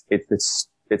 It's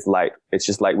light. It's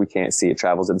just light we can't see. It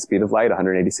travels at the speed of light,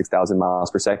 186,000 miles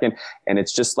per second. And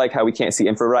it's just like how we can't see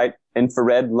infrared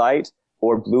light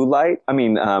or blue light.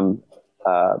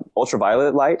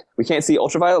 Ultraviolet light. We can't see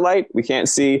ultraviolet light. We can't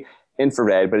see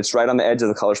infrared, but it's right on the edge of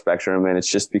the color spectrum. And it's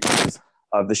just because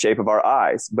of the shape of our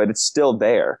eyes, but it's still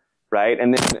there. Right.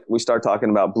 And then we start talking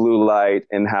about blue light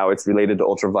and how it's related to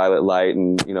ultraviolet light,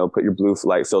 and, you know, put your blue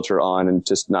light filter on and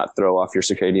just not throw off your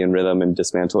circadian rhythm and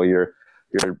dismantle your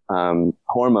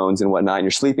hormones and whatnot in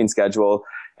your sleeping schedule.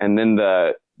 And then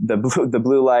the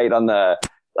blue light on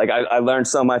I learned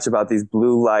so much about these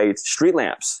blue light street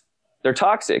lamps. They're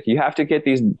toxic. You have to get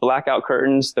these blackout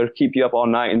curtains that keep you up all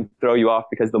night and throw you off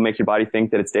because they'll make your body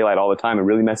think that it's daylight all the time. It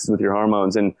really messes with your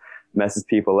hormones and messes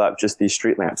people up, just these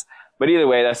street lamps. But either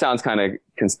way, that sounds kind of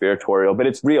conspiratorial, but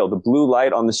it's real. The blue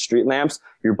light on the street lamps,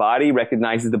 your body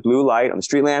recognizes the blue light on the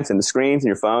street lamps and the screens and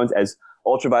your phones as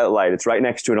ultraviolet light. It's right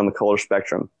next to it on the color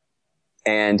spectrum.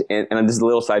 And this is a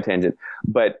little side tangent,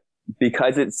 but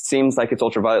because it seems like it's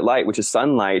ultraviolet light, which is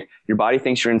sunlight, your body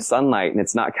thinks you're in sunlight and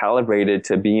it's not calibrated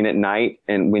to being at night.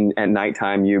 And when at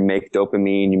nighttime you make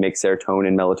dopamine, you make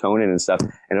serotonin, melatonin and stuff.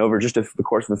 And over just the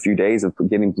course of a few days of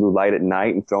getting blue light at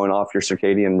night and throwing off your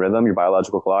circadian rhythm, your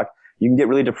biological clock, you can get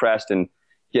really depressed and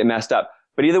get messed up.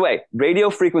 But either way, radio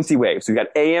frequency waves. We've got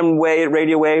AM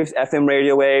radio waves, FM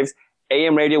radio waves.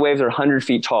 AM radio waves are 100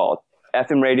 feet tall.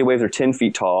 FM radio waves are 10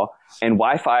 feet tall. And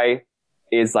Wi-Fi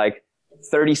is like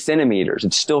 30 centimeters.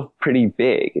 It's still pretty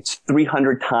big. It's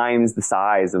 300 times the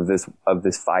size of this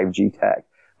 5G tech.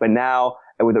 But now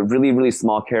with a really, really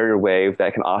small carrier wave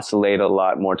that can oscillate a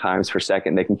lot more times per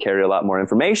second, they can carry a lot more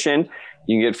information.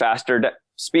 You can get faster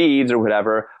speeds or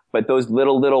whatever. But those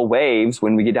little waves,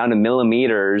 when we get down to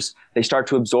millimeters, they start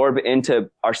to absorb into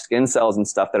our skin cells and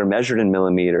stuff that are measured in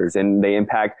millimeters, and they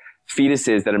impact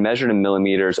fetuses that are measured in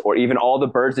millimeters, or even all the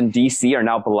birds in DC are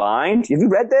now blind. Have you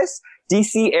read this?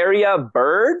 DC area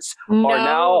birds are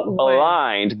now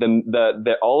aligned.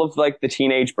 The all of like the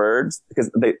teenage birds, because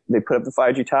they put up the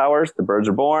 5G towers, the birds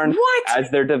are born. What?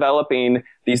 As they're developing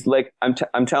these, like,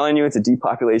 I'm telling you, it's a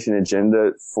depopulation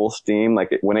agenda full steam.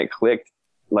 Like when it clicked,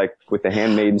 like with the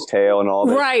Handmaid's Tale and all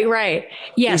that. Right.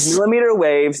 Yes. These millimeter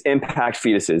waves impact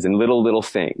fetuses and little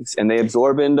things, and they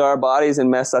absorb into our bodies and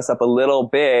mess us up a little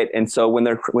bit. And so when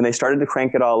they started to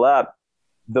crank it all up,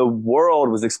 the world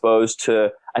was exposed to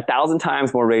 1,000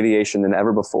 times more radiation than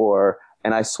ever before.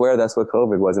 And I swear that's what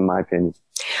COVID was, in my opinion.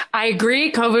 I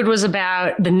agree. COVID was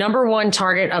about the number one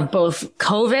target of both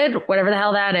COVID, whatever the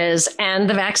hell that is, and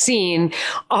the vaccine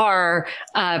are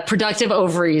productive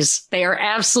ovaries. They are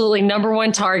absolutely number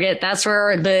one target. That's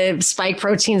where the spike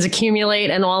proteins accumulate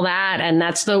and all that. And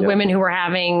that's the women who are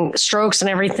having strokes and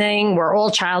everything. We're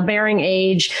all childbearing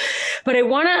age. But I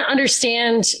want to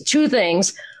understand two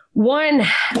things. One,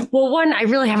 I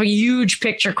really have a huge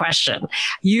picture question.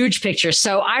 Huge picture.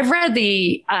 So I've read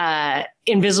the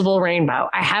Invisible Rainbow.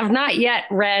 I have not yet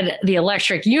read The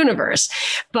Electric Universe,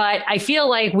 but I feel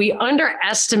like we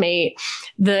underestimate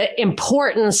the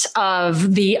importance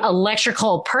of the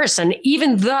electrical person,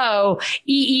 even though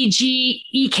EEG,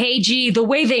 EKG, the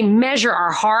way they measure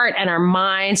our heart and our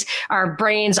minds, our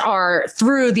brains are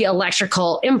through the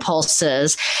electrical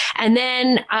impulses. And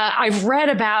then I've read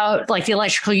about like the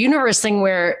electrical universe thing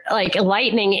where like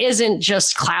lightning isn't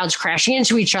just clouds crashing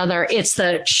into each other. It's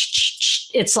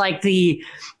like the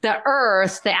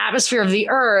earth, the atmosphere of the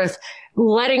earth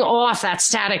letting off that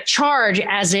static charge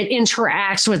as it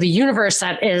interacts with the universe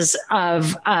that is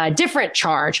of a different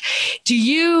charge.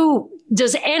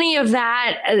 Does any of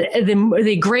that,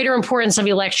 the greater importance of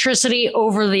electricity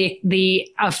over the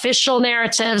official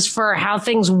narratives for how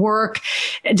things work,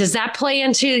 does that play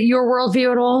into your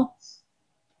worldview at all?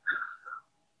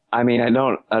 I mean, I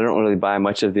don't really buy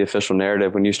much of the official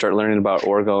narrative. When you start learning about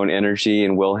orgone energy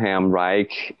and Wilhelm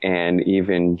Reich, and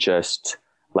even just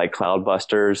like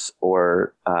cloudbusters,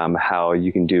 or how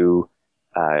you can do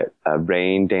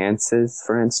rain dances,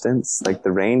 for instance. Like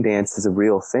the rain dance is a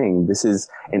real thing. This is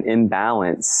an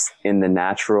imbalance in the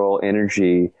natural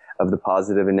energy of the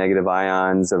positive and negative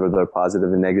ions, of the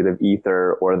positive and negative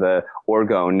ether, or the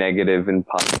orgone negative and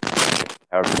positive.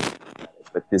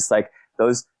 But it's like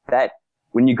that.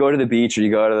 When you go to the beach or you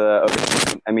go to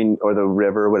or the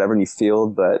river or whatever, and you feel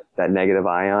that negative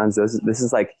ions, this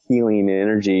is like healing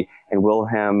energy. And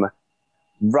Wilhelm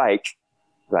Reich,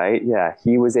 right? Yeah.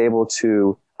 He was able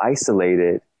to isolate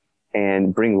it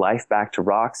and bring life back to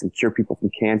rocks and cure people from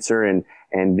cancer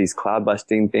and these cloud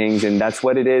busting things. And that's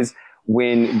what it is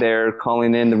when they're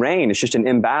calling in the rain. It's just an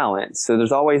imbalance. So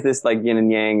there's always this like yin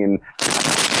and yang, and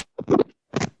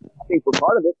I think we're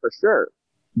part of it for sure.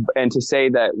 And to say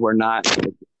that we're not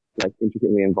like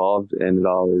intricately involved in it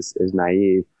all is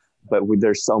naive, but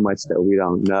there's so much that we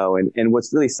don't know. And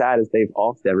what's really sad is they've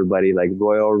offed everybody, like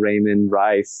Royal Raymond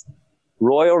Rife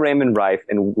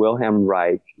and Wilhelm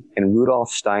Reich and Rudolf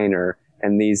Steiner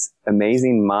and these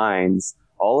amazing minds,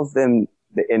 all of them,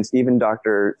 and even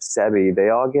Dr. Sebi, they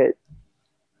all get.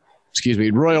 Excuse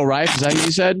me, Royal Rife, is that what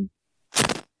you said?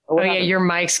 Oh yeah, your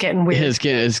mic's getting weird. It's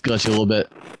glitching a little bit.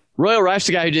 Royal Rife's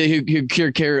the guy who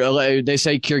cured, they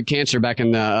say cured cancer back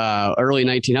in the early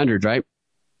 1900s, right?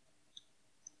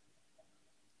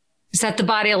 Is that the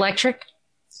Body Electric?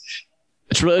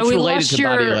 It's related to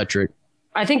Body Electric.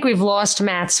 I think we've lost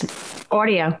Matt's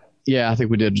audio. Yeah, I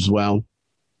think we did as well.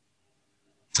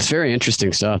 It's very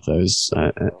interesting stuff, though.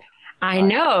 I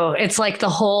know. It's like the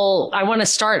whole, I want to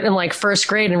start in like first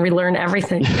grade and relearn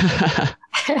everything.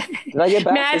 Did I get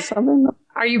back Matt, to something?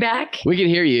 Are you back? We can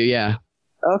hear you, yeah.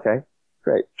 Okay,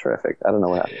 great, terrific. I don't know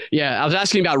what happened. Yeah, I was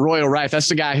asking about Royal Rife. That's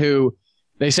the guy who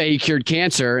they say he cured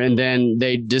cancer, and then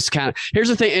they just kind of.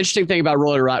 Here's the interesting thing about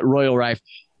Royal Rife,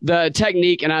 the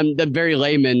technique, and I'm the very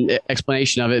layman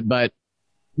explanation of it, but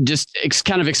just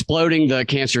kind of exploding the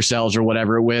cancer cells or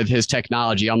whatever with his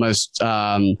technology, almost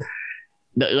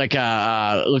like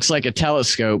looks like a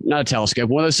telescope, not a telescope,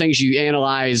 one of those things you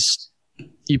analyze.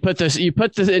 You put this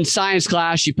in science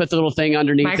class. You put the little thing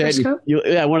underneath microscope?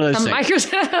 it. One of those things. A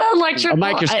microscope. Electron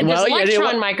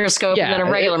microscope and then a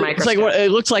regular microscope.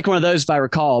 It looks like one of those, if I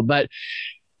recall. But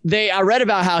I read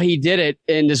about how he did it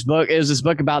in this book. It was this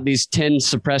book about these 10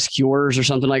 suppressed cures or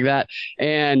something like that.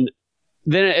 And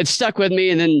then it stuck with me.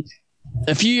 And then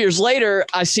a few years later,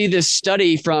 I see this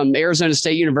study from Arizona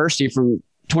State University from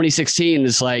 2016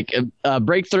 is like a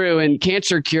breakthrough in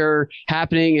cancer cure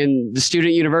happening in the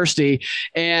student university.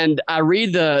 And I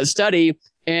read the study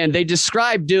and they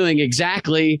describe doing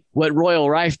exactly what Royal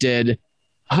Rife did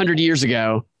 100 years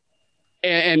ago.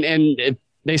 And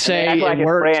they say they act like it's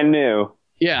brand new.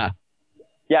 Yeah.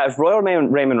 Yeah,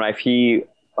 Raymond Rife, he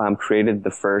created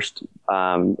the first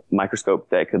microscope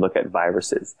that could look at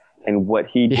viruses. And what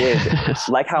he did,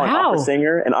 like how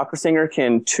an opera singer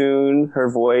can tune her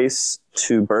voice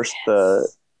to burst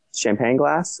the champagne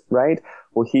glass, right?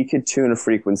 Well, he could tune a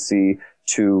frequency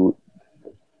to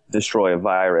destroy a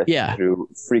virus through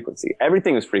frequency.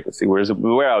 Everything is frequency. Whereas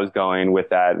where I was going with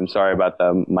that, I'm sorry about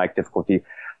the mic difficulty.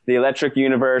 The electric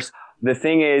universe, the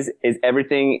thing is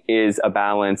everything is a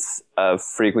balance of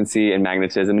frequency and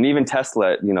magnetism. And even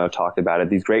Tesla, talked about it.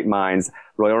 These great minds,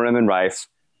 Royal Raymond Rife,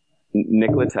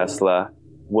 Nikola Tesla,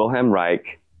 Wilhelm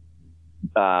Reich,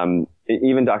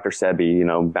 even Dr.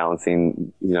 Sebi,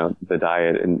 balancing, the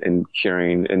diet and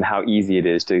curing and how easy it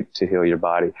is to heal your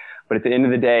body. But at the end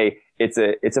of the day, it's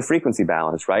a frequency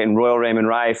balance, right? And Royal Raymond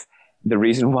Rife, the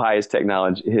reason why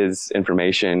his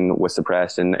information was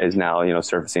suppressed and is now,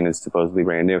 surfacing as supposedly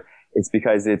brand new, it's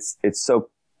because it's so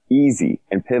easy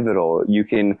and pivotal. You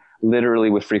can literally,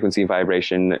 with frequency and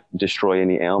vibration, destroy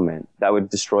any ailment. That would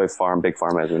destroy big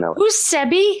pharma as we know it. Who's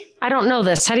Sebi? I don't know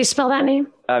this. How do you spell that name?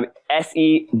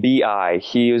 Sebi.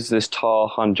 He was this tall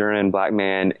Honduran black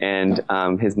man, and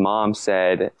his mom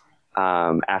said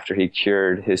after he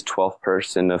cured his 12th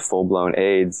person of full-blown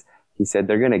AIDS, he said,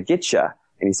 "They're going to get you."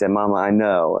 And he said, "Mama, I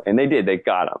know." And they did. They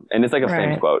got him. And it's like a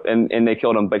famous quote. And they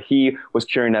killed him. But he was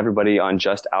curing everybody on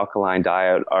just alkaline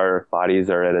diet. Our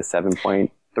bodies are at a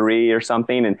 7.3 or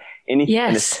something. And an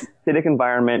acidic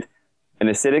environment, an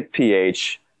acidic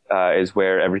pH is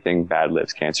where everything bad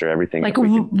lives. Cancer, everything. Like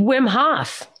Wim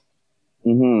Hof.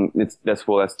 Mm-hmm. That's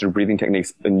through breathing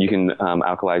techniques. And you can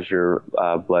alkalize your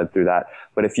blood through that.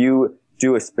 But if you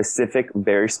do a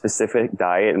very specific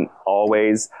diet and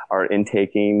always are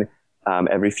intaking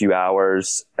every few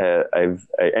hours,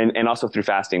 and also through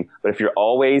fasting. But if you're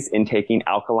always intaking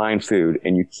alkaline food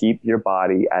and you keep your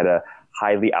body at a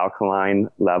highly alkaline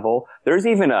level, there's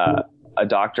even a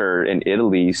doctor in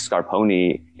Italy,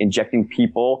 Scarponi, injecting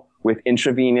people with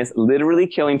intravenous, literally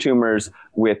killing tumors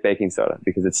with baking soda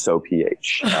because it's so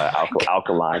pH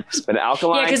alkaline. But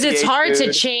alkaline, because it's hard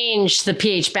to change the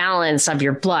pH balance of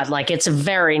your blood. Like it's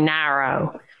very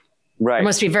narrow. Right. It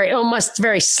must be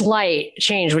very slight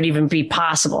change would even be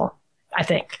possible, I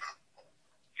think.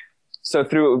 So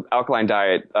through alkaline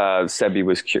diet, Sebi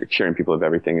was curing people of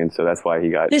everything. And so that's why he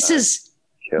got This is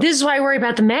why I worry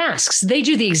about the masks. They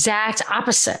do the exact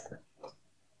opposite.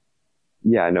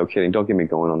 Yeah, no kidding. Don't get me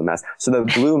going on the mask. So the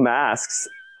blue masks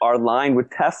are lined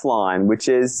with Teflon, which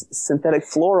is synthetic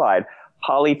fluoride.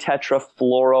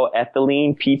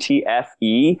 Polytetrafluoroethylene,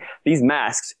 PTFE. These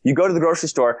masks, you go to the grocery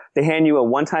store, they hand you a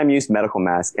one-time use medical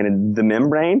mask, and the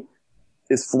membrane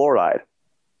is fluoride.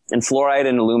 And fluoride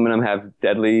and aluminum have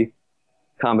deadly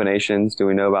combinations. Do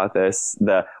we know about this?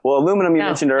 Aluminum you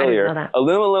mentioned earlier.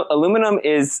 Aluminum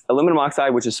is aluminum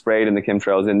oxide, which is sprayed in the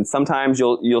chemtrails, and sometimes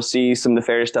you'll see some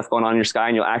nefarious stuff going on in your sky,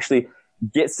 and you'll actually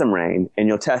get some rain and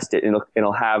you'll test it and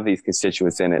it'll have these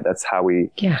constituents in it. That's how we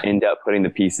end up putting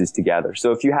the pieces together.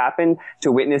 So if you happen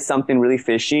to witness something really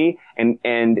fishy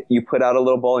and you put out a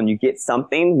little bowl and you get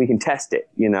something, we can test it,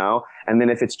 and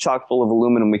then if it's chock full of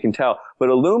aluminum, we can tell. But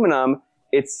aluminum,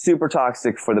 it's super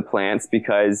toxic for the plants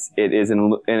because it is a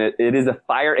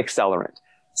fire accelerant.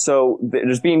 So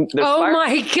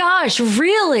my gosh,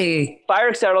 really?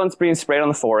 Fire accelerants being sprayed on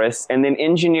the forest, and then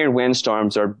engineered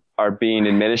windstorms are being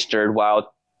administered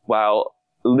while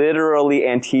literally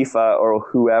Antifa or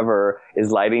whoever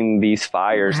is lighting these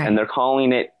fires, and they're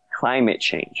calling it climate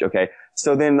change. Okay.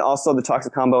 So then also the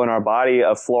toxic combo in our body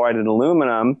of fluoride and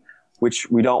aluminum,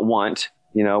 which we don't want.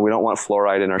 We don't want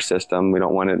fluoride in our system. We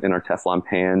don't want it in our Teflon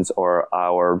pans or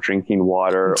our drinking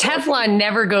water. Teflon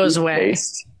never goes away.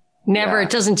 Never. It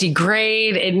doesn't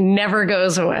degrade. It never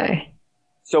goes away.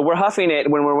 So we're huffing it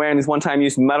when we're wearing these one-time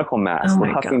use medical masks.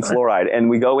 We're huffing fluoride, and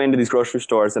we go into these grocery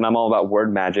stores, and I'm all about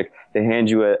word magic. They hand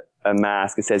you a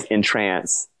mask. It says "in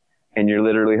trance," and you're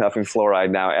literally huffing fluoride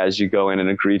now as you go in and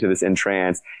agree to this in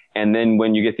trance. And then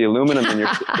when you get the aluminum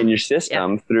in your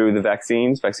system through the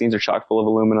vaccines are chock full of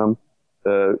aluminum.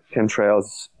 The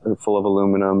chemtrails are full of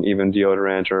aluminum. Even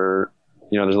deodorant or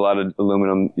there's a lot of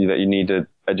aluminum that you need to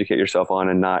educate yourself on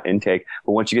and not intake.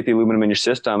 But once you get the aluminum in your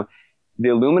system, the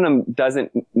aluminum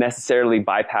doesn't necessarily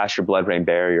bypass your blood-brain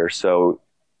barrier. So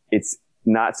it's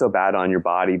not so bad on your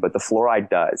body, but the fluoride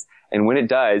does. And when it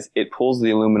does, it pulls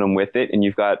the aluminum with it, and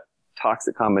you've got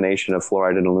toxic combination of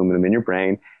fluoride and aluminum in your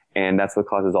brain. And that's what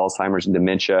causes Alzheimer's and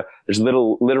dementia. There's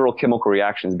literal chemical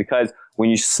reactions because when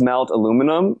you smelt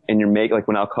aluminum and like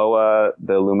when Alcoa,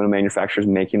 the aluminum manufacturer, is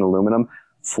making aluminum,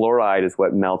 fluoride is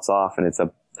what melts off, and it's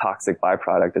a toxic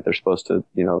byproduct that they're supposed to,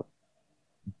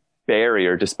 bury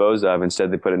or dispose of.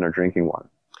 Instead, they put it in our drinking water.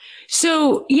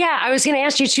 So, yeah, I was going to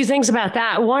ask you two things about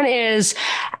that. One is,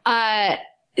 I've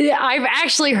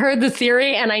actually heard the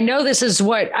theory, and I know this is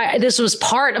this was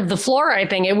part of the fluoride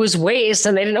thing. It was waste,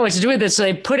 and they didn't know what to do with it, so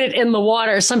they put it in the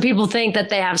water. Some people think that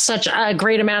they have such a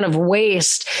great amount of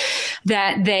waste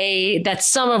that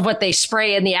some of what they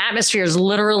spray in the atmosphere is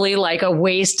literally like a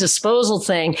waste disposal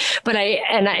thing. But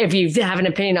if you have an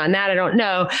opinion on that, I don't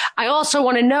know. I also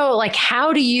want to know, like,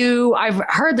 I've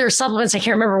heard there's supplements, I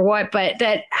can't remember what, but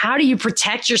how do you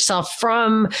protect yourself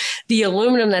from the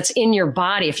aluminum that's in your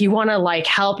body? If you want to like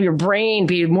help your brain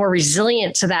be more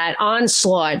resilient to that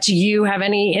onslaught, do you have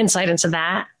any insight into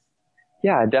that?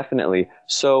 Yeah, definitely.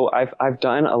 So I've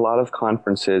done a lot of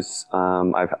conferences.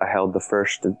 I held the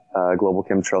first Global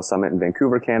Chemtrail Summit in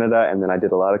Vancouver, Canada, and then I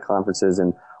did a lot of conferences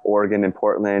in Oregon and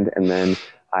Portland, and then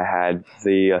I had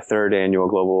the third annual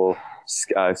Global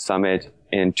Summit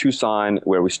in Tucson,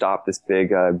 where we stopped this big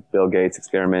Bill Gates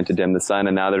experiment to dim the sun,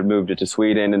 and now they've moved it to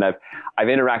Sweden. And I've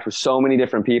interacted with so many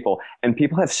different people, and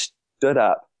people have stood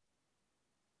up.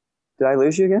 Did I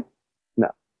lose you again? No.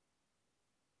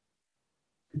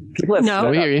 People have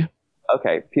we hear you.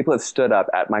 Okay. People have stood up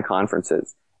at my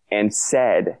conferences and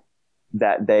said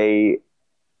that they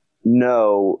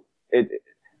know it.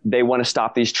 They want to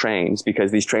stop these trains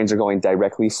because these trains are going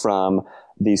directly from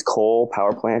these coal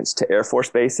power plants to Air Force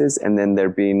bases, and then they're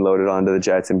being loaded onto the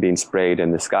jets and being sprayed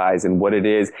in the skies. And what it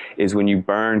is when you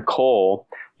burn coal,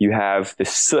 you have the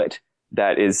soot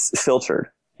that is filtered.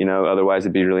 Otherwise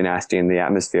it'd be really nasty in the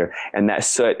atmosphere. And that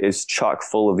soot is chock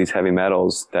full of these heavy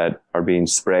metals that are being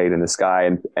sprayed in the sky.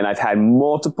 And I've had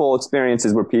multiple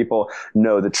experiences where people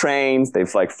know the trains,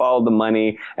 they've like followed the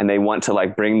money, and they want to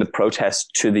like bring the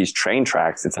protest to these train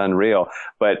tracks. It's unreal.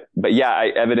 But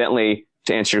yeah, evidently,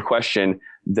 to answer your question,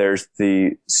 there's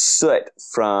the soot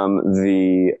from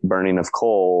the burning of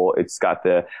coal. It's got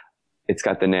the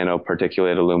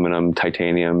nanoparticulate aluminum,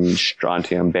 titanium,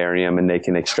 strontium, barium, and they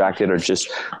can extract it or just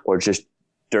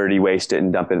dirty waste it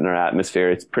and dump it in our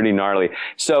atmosphere. It's pretty gnarly.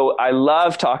 So I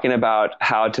love talking about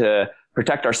how to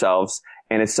protect ourselves.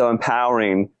 And it's so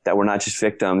empowering that we're not just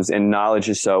victims, and knowledge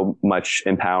is so much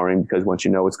empowering because once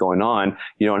you know what's going on,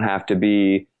 you don't have to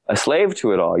be a slave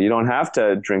to it all. You don't have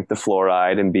to drink the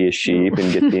fluoride and be a sheep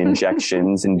and get the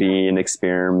injections and be an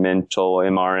experimental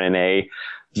mRNA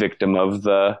victim of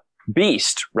the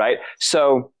beast, right?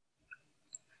 So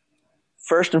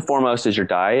first and foremost is your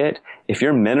diet. If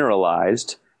you're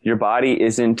mineralized, your body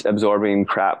isn't absorbing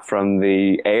crap from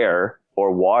the air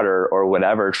or water or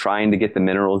whatever, trying to get the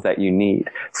minerals that you need.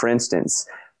 For instance,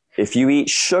 if you eat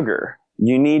sugar,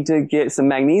 you need to get some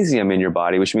magnesium in your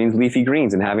body, which means leafy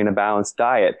greens and having a balanced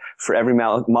diet. For every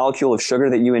molecule of sugar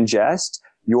that you ingest,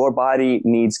 your body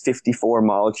needs 54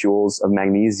 molecules of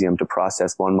magnesium to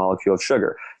process one molecule of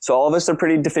sugar. So all of us are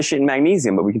pretty deficient in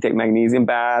magnesium, but we can take magnesium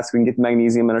baths. We can get the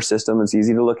magnesium in our system. It's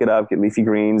easy to look it up, get leafy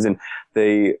greens, and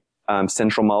the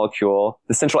central molecule,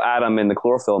 the central atom in the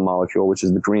chlorophyll molecule, which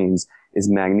is the greens, is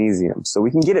magnesium. So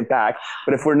we can get it back.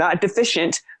 But if we're not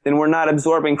deficient, then we're not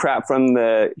absorbing crap from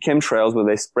the chemtrails where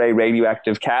they spray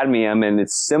radioactive cadmium, and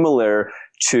it's similar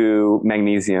to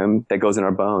magnesium that goes in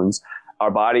our bones.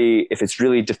 Our body, if it's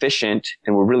really deficient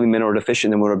and we're really mineral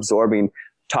deficient, then we're absorbing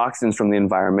toxins from the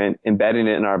environment, embedding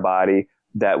it in our body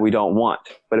that we don't want.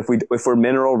 But if we're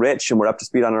mineral rich and we're up to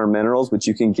speed on our minerals, which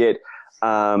you can get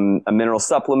a mineral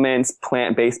supplements,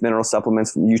 plant-based mineral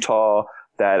supplements from Utah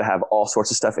that have all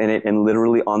sorts of stuff in it, and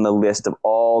literally on the list of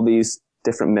all these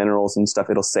different minerals and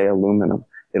stuff, it'll say aluminum,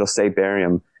 it'll say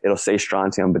barium, it'll say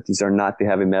strontium, but these are not the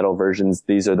heavy metal versions.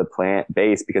 These are the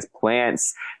plant-based, because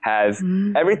plants have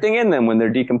everything in them when they're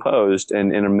decomposed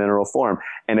and in a mineral form.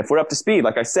 And if we're up to speed,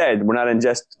 like I said, we're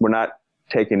not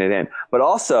taking it in. But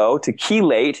also to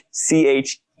chelate,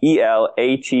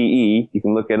 CHELATE, you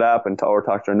can look it up or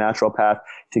talk to a naturopath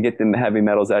to get the heavy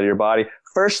metals out of your body.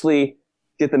 Firstly,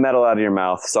 get the metal out of your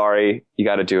mouth. Sorry, you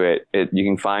got to do it. You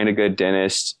can find a good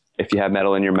dentist. If you have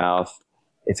metal in your mouth,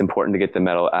 it's important to get the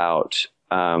metal out.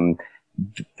 I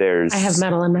have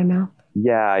metal in my mouth.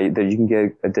 Yeah, you can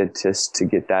get a dentist to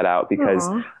get that out because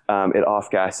it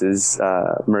off-gases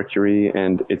mercury,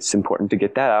 and it's important to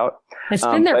get that out. It's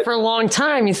been there for a long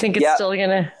time. You think it's still going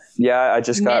to... Yeah, I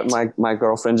just got my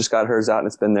girlfriend just got hers out, and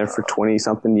it's been there for 20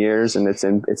 something years, and it's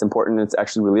important. It's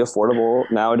actually really affordable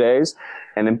nowadays,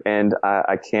 and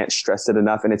I can't stress it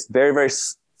enough. And it's very, very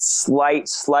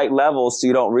slight levels, so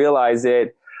you don't realize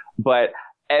it. But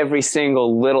every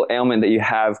single little ailment that you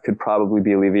have could probably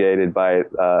be alleviated by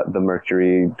the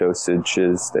mercury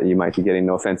dosages that you might be getting.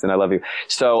 No offense, and I love you.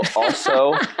 So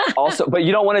also, but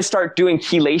you don't want to start doing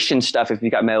chelation stuff if you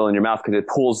got metal in your mouth because it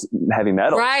pulls heavy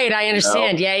metal. Right, I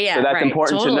understand. You know? Yeah. So that's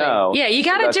important to know. Yeah, you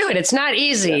got to do it. It's not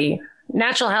easy. Yeah.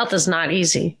 Natural health is not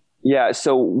easy. Yeah.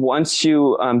 So once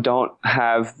you don't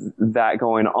have that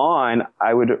going on,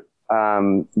 I would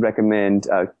recommend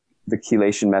the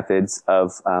chelation methods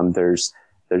of there's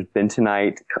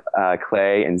bentonite,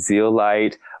 clay, and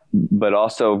zeolite, but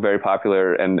also very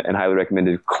popular and highly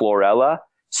recommended chlorella,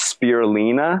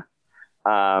 spirulina.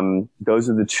 Those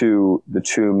are the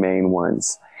two main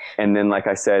ones. And then, like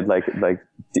I said,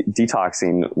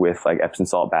 detoxing with like Epsom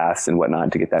salt baths and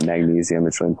whatnot to get that magnesium.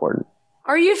 It's really important.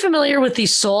 Are you familiar with the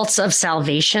salts of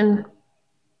salvation?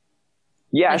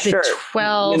 Yeah, like sure.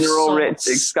 12 mineral salts.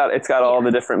 Rich. It's got all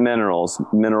the different minerals,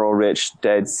 mineral rich,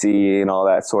 Dead Sea, and all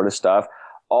that sort of stuff.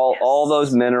 All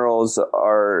those minerals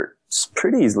are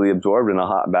pretty easily absorbed in a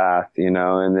hot bath,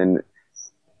 and then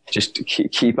just to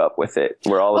keep up with it.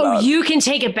 We're all about. You can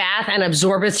take a bath and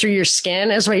absorb it through your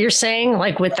skin, is what you're saying,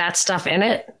 like with that stuff in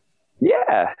it?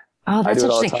 Yeah. Oh, that's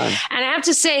interesting. And I have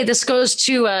to say, this goes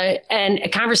to a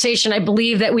conversation I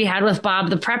believe that we had with Bob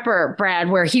the Prepper, Brad,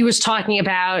 where he was talking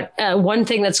about one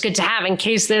thing that's good to have in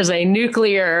case there's a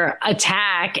nuclear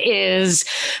attack is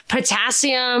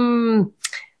potassium.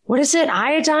 What is it?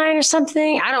 Iodine or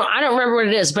something? I don't remember what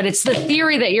it is, but it's the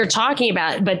theory that you're talking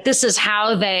about. But this is how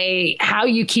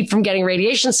you keep from getting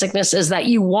radiation sickness is that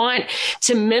you want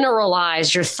to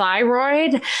mineralize your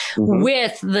thyroid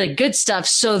with the good stuff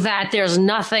so that there's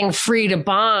nothing free to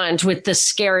bond with the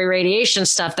scary radiation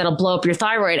stuff that'll blow up your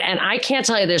thyroid. And I can't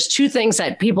tell you, there's two things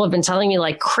that people have been telling me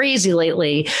like crazy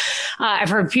lately. I've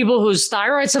heard people whose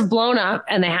thyroids have blown up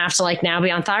and they have to like now be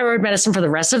on thyroid medicine for the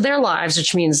rest of their lives,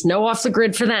 which means no off the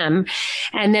grid for them.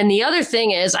 And then the other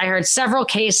thing is I heard several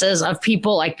cases of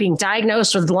people like being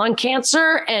diagnosed with lung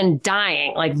cancer and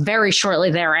dying like very shortly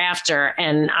thereafter.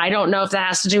 And I don't know if that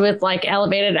has to do with like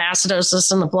elevated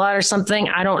acidosis in the blood or something.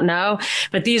 I don't know.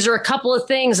 But these are a couple of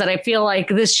things that I feel like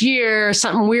this year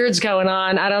something weird's going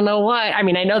on. I don't know what. I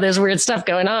mean, I know there's weird stuff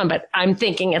going on, but I'm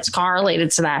thinking it's correlated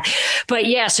to that. But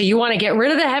yeah, so you want to get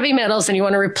rid of the heavy metals and you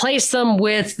want to replace them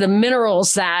with the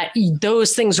minerals that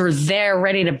those things are there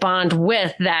ready to bond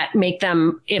with that make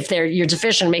them, if you're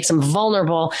deficient, makes them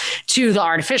vulnerable to the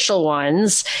artificial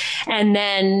ones. And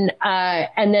then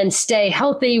stay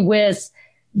healthy with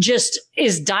just,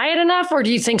 is diet enough? Or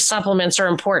do you think supplements are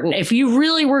important? If you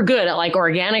really were good at like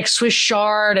organic Swiss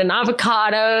chard and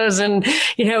avocados and,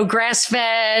 grass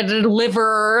fed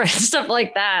liver and stuff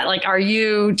like that, like,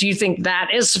 do you think that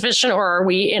is sufficient, or are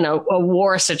we in a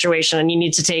war situation and you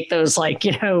need to take those like,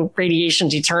 radiation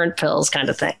deterrent pills kind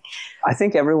of thing? I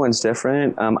think everyone's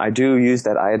different. I do use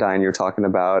that iodine you're talking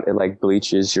about. It like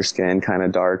bleaches your skin kind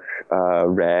of dark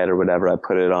red or whatever. I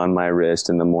put it on my wrist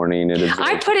in the morning.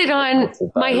 I put it on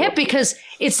my hip because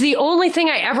it's the only thing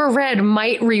I ever read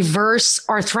might reverse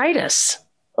arthritis.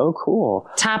 Oh, cool.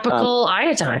 Topical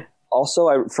iodine.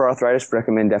 Also, for arthritis,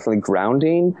 recommend definitely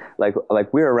grounding. Like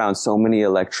we're around so many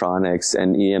electronics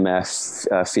and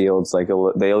EMF fields. Like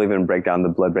they'll even break down the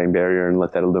blood-brain barrier and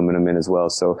let that aluminum in as well.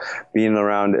 So being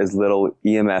around as little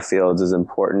EMF fields is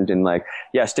important. And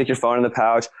stick your phone in the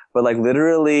pouch, but like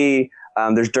literally.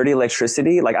 There's dirty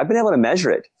electricity. Like I've been able to measure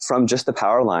it from just the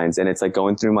power lines, and it's like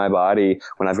going through my body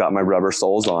when I've got my rubber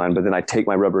soles on, but then I take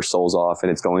my rubber soles off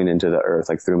and it's going into the earth,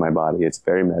 like through my body. It's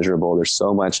very measurable. There's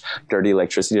so much dirty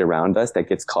electricity around us that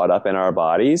gets caught up in our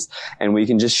bodies, and we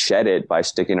can just shed it by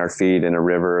sticking our feet in a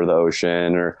river or the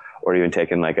ocean or even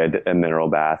taking like a mineral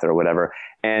bath or whatever.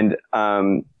 And,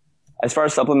 as far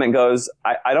as supplement goes,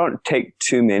 I don't take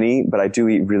too many, but I do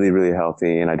eat really, really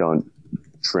healthy, and I don't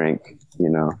drink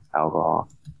alcohol.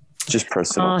 Just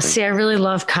personal. Oh, see, I really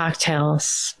love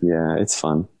cocktails. Yeah, it's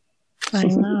fun. I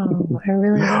know. I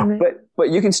really love it. But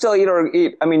you can still you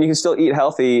can still eat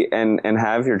healthy and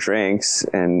have your drinks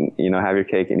and, have your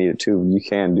cake and eat it too. You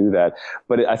can do that.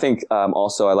 But I think,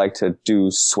 also I like to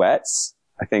do sweats.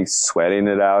 I think sweating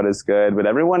it out is good, but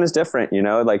everyone is different,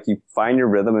 like you find your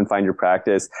rhythm and find your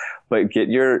practice, but get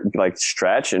your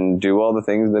stretch and do all the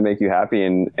things that make you happy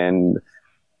and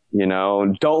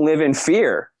don't live in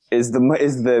fear is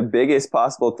the biggest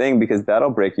possible thing, because that'll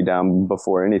break you down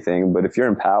before anything. But if you're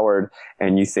empowered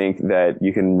and you think that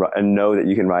you can know that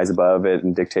you can rise above it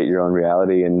and dictate your own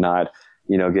reality and not,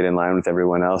 get in line with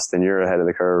everyone else, then you're ahead of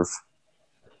the curve.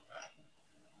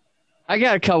 I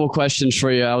got a couple questions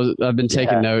for you. I've been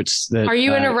taking notes. Are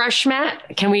you in a rush,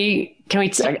 Matt? Can we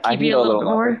keep you a little bit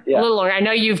more? Yeah. A little longer. I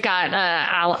know you've got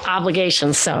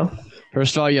obligations, so.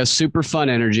 First of all, you have super fun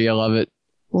energy. I love it.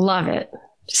 Love it.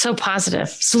 So positive,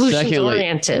 solutions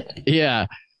oriented. Yeah.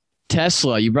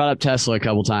 Tesla. You brought up Tesla a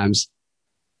couple times.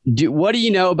 What do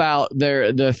you know about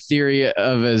the theory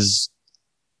of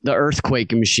the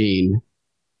earthquake machine?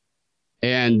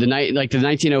 And the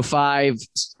 1905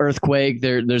 earthquake,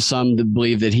 there's some that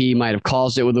believe that he might have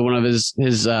caused it with one of his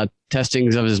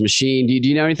testings of his machine. Do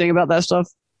you know anything about that stuff?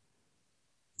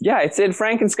 Yeah, it's in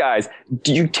FrankenSkies.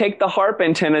 You take the HARP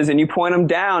antennas and you point them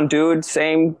down, dude.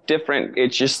 Same, different.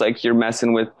 It's just like you're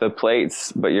messing with the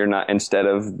plates, but you're not, instead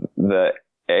of the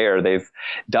air, they've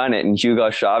done it. And Hugo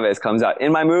Chavez comes out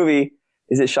in my movie.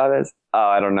 Is it Chavez? Oh,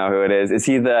 I don't know who it is. Is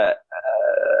he the,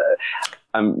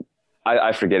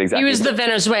 I forget exactly. He was the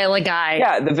Venezuela guy.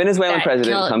 Yeah, the Venezuelan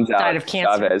president comes out. Died of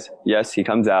cancer. Chavez. Yes, he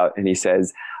comes out and he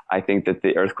says, I think that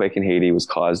the earthquake in Haiti was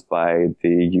caused by the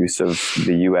use of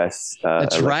the U.S.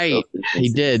 That's right. He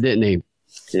did, didn't he?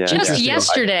 Yeah. Just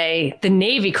yesterday, the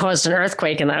Navy caused an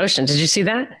earthquake in the ocean. Did you see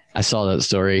that? I saw that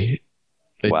story.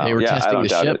 Wow. They were testing the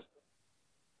ship. It.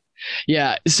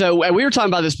 Yeah. So we were talking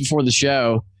about this before the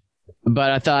show, but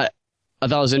I thought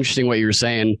it was interesting what you were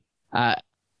saying.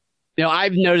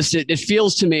 I've noticed it. It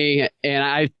feels to me,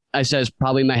 and I said it's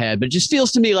probably in my head, but it just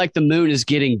feels to me like the moon is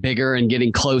getting bigger and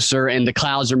getting closer, and the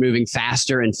clouds are moving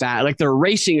faster and fast. Like they're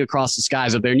racing across the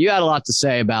skies up there. And you had a lot to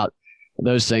say about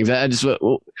those things.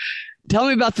 Tell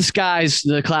me about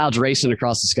the clouds racing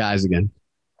across the skies again.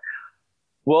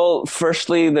 Well,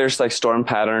 firstly, there's like storm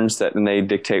patterns and they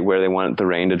dictate where they want the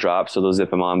rain to drop. So they'll zip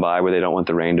them on by where they don't want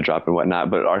the rain to drop and whatnot.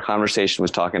 But our conversation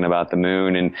was talking about the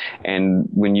moon. And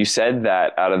when you said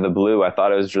that out of the blue, I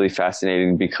thought it was really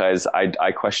fascinating because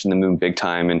I questioned the moon big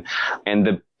time. And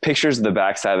the pictures of the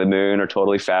backside of the moon are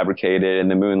totally fabricated, and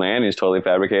the moon landing is totally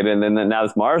fabricated. And then now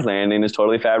this Mars landing is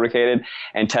totally fabricated.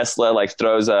 And Tesla like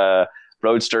throws a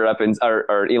Roadster up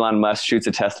or Elon Musk shoots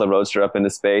a Tesla Roadster up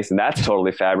into space, and that's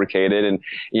totally fabricated. And,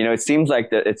 it seems like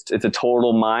that it's a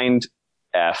total mind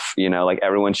F, like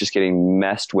everyone's just getting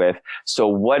messed with. So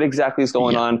what exactly is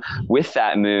going on with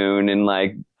that moon? And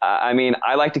like, I mean,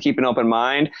 I like to keep an open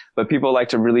mind, but people like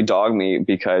to really dog me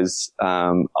because,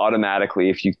 automatically,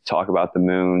 if you talk about the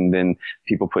moon, then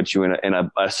people put you in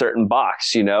a certain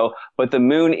box, but the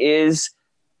moon is,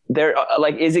 there,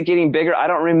 like, is it getting bigger? I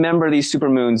don't remember these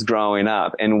supermoons growing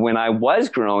up. And when I was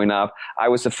growing up, I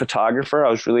was a photographer. I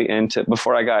was really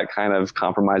before I got kind of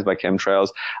compromised by chemtrails,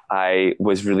 I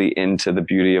was really into the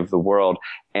beauty of the world.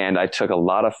 And I took a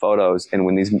lot of photos. And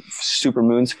when these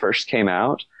supermoons first came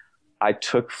out, I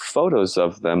took photos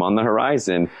of them on the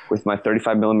horizon with my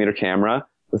 35 millimeter camera,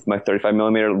 with my 35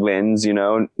 millimeter lens,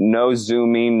 no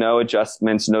zooming, no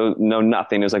adjustments, no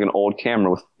nothing. It was like an old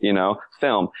camera with,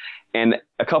 film. And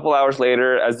a couple hours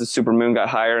later, as the supermoon got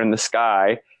higher in the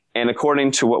sky, and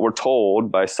according to what we're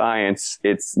told by science,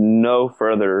 it's no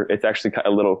further. It's actually a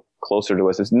little closer to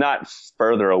us. It's not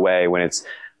further away when it's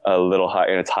a little higher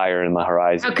and it's higher in the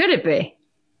horizon. How could it be?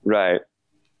 Right.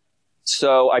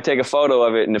 So I take a photo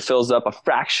of it and it fills up a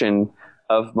fraction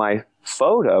of my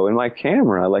photo in my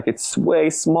camera. Like it's way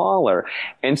smaller.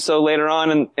 And so later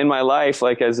on in my life,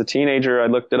 like as a teenager, I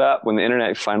looked it up when the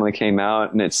internet finally came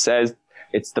out, and it says,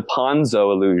 it's the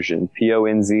Ponzo illusion,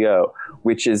 Ponzo,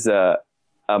 which is a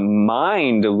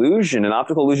mind illusion, an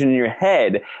optical illusion in your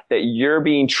head that you're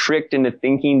being tricked into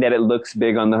thinking that it looks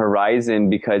big on the horizon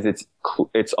because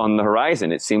it's on the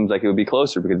horizon. It seems like it would be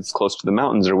closer because it's close to the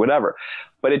mountains or whatever.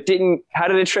 But it didn't. How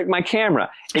did it trick my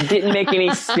camera? It didn't make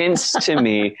any sense to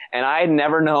me. And I had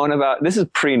never known about, this is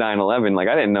pre 9/11. Like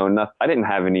I didn't know enough. I didn't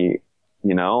have any,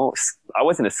 I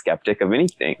wasn't a skeptic of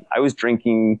anything. I was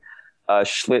drinking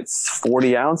Schlitz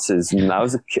 40 ounces, and I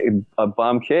was a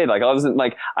bum kid. Like I wasn't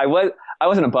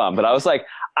a bum, but I was like,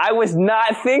 I was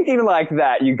not thinking like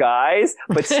that, you guys.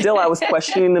 But still, I was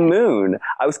questioning the moon.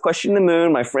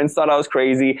 My friends thought I was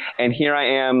crazy, and here I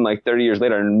am, like 30 years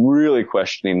later, and really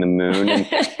questioning the moon.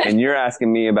 And you're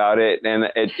asking me about it,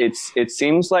 and it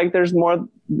seems like there's more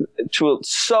to it,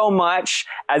 so much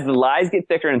as the lies get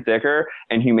thicker and thicker,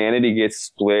 and humanity gets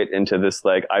split into this,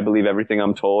 like, I believe everything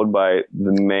I'm told by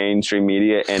the mainstream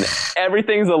media, and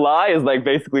everything's a lie is like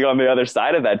basically on the other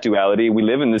side of that duality. We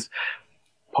live in this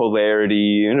polarity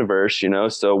universe,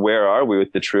 so where are we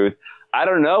with the truth? I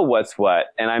don't know what's what.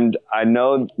 And I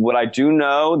know what I do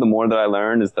know, the more that I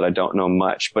learn, is that I don't know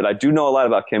much, but I do know a lot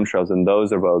about chemtrails, and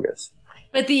those are bogus.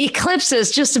 But the eclipse is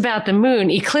just about the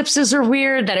moon. Eclipses are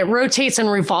weird. That it rotates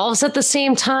and revolves at the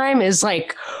same time is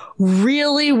like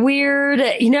really weird.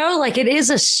 You know, like it is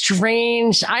a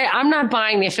strange, I'm not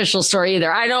buying the official story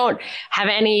either. I don't have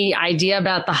any idea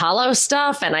about the hollow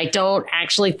stuff. And I don't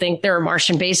actually think there are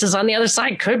Martian bases on the other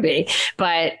side. Could be,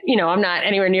 but you know, I'm not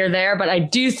anywhere near there, but I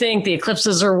do think the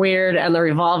eclipses are weird and the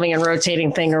revolving and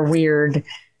rotating thing are weird.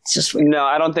 It's just weird. No,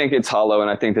 I don't think it's hollow, and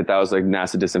I think that was like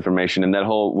NASA disinformation, and that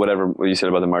whole whatever you said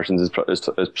about the Martians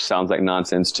sounds like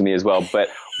nonsense to me as well. But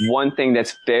one thing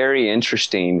that's very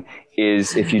interesting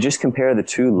is if you just compare the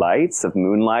two lights of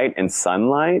moonlight and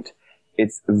sunlight,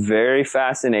 it's very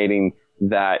fascinating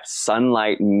that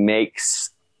sunlight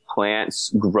makes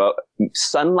plants grow.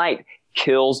 Sunlight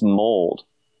kills mold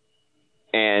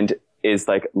and is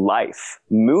like life.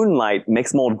 Moonlight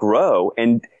makes mold grow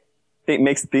and it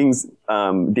makes things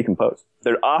decompose.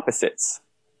 They're opposites,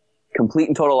 complete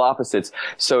and total opposites.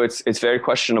 So it's very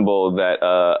questionable that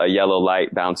a yellow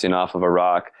light bouncing off of a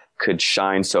rock could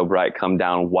shine so bright, come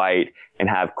down white, and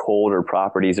have colder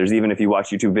properties. There's even, if you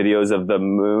watch YouTube videos of the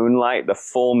moonlight, the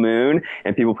full moon,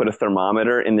 and people put a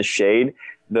thermometer in the shade,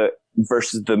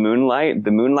 versus the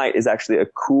moonlight is actually a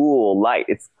cool light.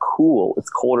 It's cool. It's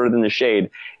colder than the shade.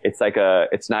 It's like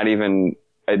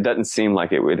it doesn't seem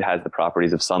like it has the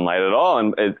properties of sunlight at all.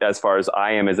 And as far as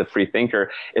I am as a free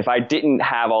thinker, if I didn't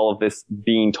have all of this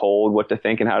being told what to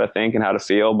think and how to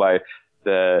feel by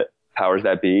the powers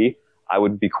that be, I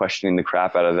would be questioning the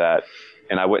crap out of that.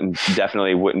 And I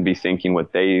definitely wouldn't be thinking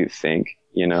what they think,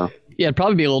 you know? Yeah, it'd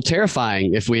probably be a little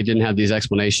terrifying if we didn't have these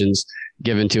explanations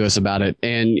given to us about it.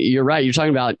 And you're right. You're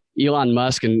talking about Elon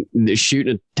Musk and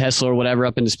shooting a Tesla or whatever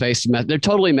up into space. They're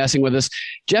totally messing with us.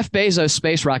 Jeff Bezos'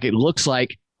 space rocket looks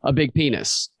like a big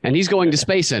penis, and he's going to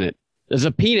space in it. There's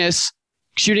a penis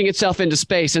shooting itself into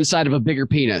space inside of a bigger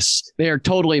penis. They are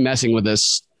totally messing with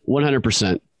us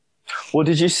 100%. Well,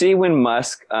 did you see when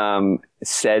Musk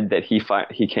said that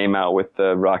he came out with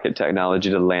the rocket technology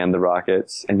to land the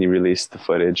rockets, and he released the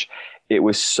footage? It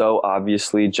was so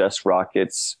obviously just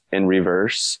rockets in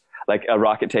reverse, like a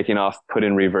rocket taking off, put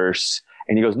in reverse.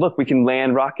 And he goes, look, we can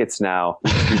land rockets now.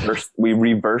 We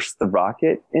reverse the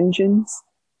rocket engines.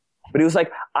 But he was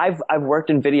like, I've worked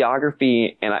in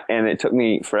videography and it took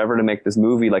me forever to make this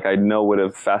movie. Like I know what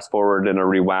a fast forward and a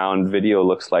rewound video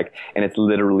looks like. And it's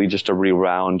literally just a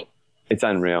rewound. It's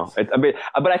unreal.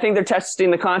 But I think they're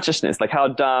testing the consciousness. Like how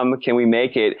dumb can we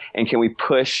make it? And can we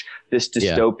push this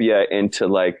dystopia into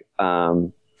like,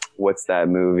 what's that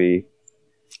movie?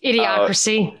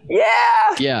 Idiocracy.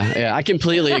 Yeah. I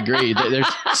completely agree. They're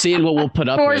seeing what we'll put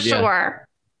up with. For sure.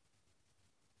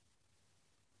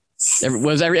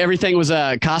 Everything was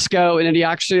Costco in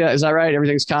Idiocracy? Is that right?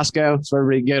 Everything's Costco. So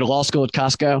everybody go to law school at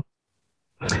Costco.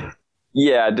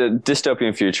 Yeah, the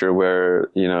dystopian future where,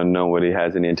 you know, nobody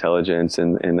has any intelligence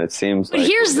and it seems like... But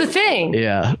here's the thing.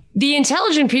 Yeah. The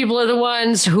intelligent people are the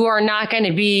ones who are not going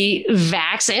to be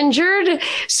vax injured.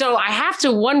 So I have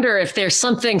to wonder if there's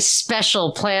something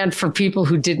special planned for people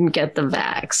who didn't get the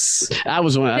vax.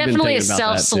 Definitely a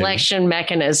self-selection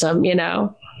mechanism, you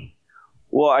know?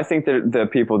 Well, I think that the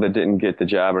people that didn't get the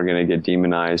jab are going to get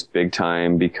demonized big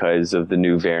time because of the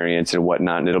new variants and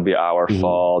whatnot. And it'll be our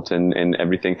fault and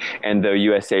everything. And the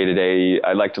USA Today,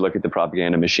 I like to look at the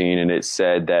propaganda machine, and it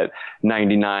said that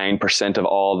 99% of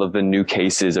all of the new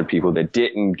cases are people that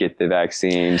didn't get the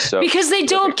vaccine. So because they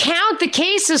don't count the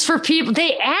cases for people.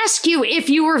 They ask you if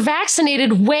you were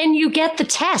vaccinated when you get the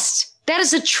test. That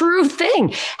is a true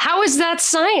thing. How is that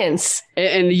science?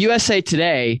 And the USA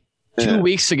Today 2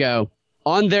 weeks ago,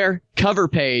 on their cover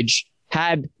page,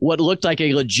 had what looked like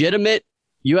a legitimate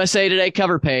USA Today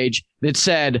cover page that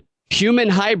said human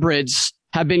hybrids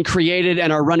have been created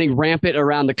and are running rampant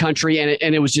around the country.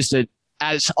 And it was just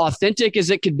as authentic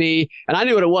as it could be. And I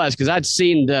knew what it was because I'd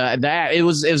seen the ad. It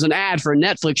was an ad for a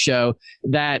Netflix show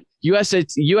that USA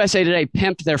Today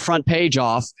pimped their front page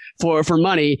off for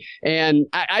money. And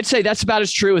I'd say that's about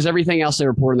as true as everything else they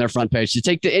report on their front page. To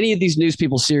take any of these news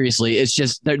people seriously, it's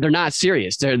just they're not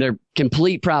serious. They're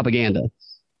complete propaganda.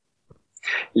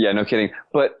 Yeah, no kidding.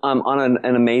 But on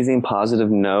an amazing positive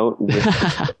note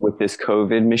with this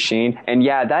COVID machine, and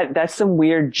that's some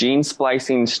weird gene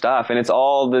splicing stuff, and it's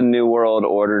all the New World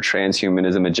Order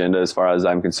transhumanism agenda as far as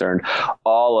I'm concerned.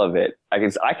 All of it.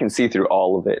 I can see through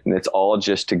all of it, and it's all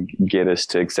just to get us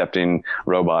to accepting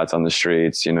robots on the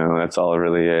streets. You know, that's all it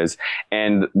really is.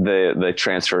 And the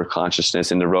transfer of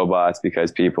consciousness into robots because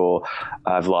people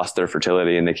have lost their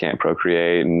fertility and they can't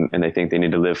procreate, and they think they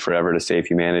need to live forever to save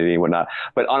humanity and whatnot.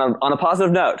 But on a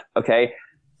positive note, okay,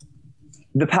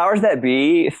 the powers that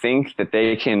be think that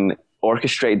they can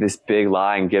orchestrate this big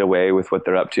lie and get away with what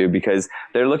they're up to, because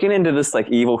they're looking into this like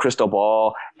evil crystal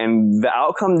ball, and the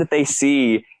outcome that they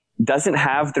see doesn't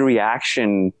have the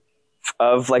reaction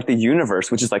of like the universe,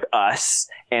 which is like us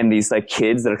and these like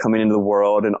kids that are coming into the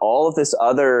world and all of this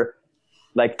other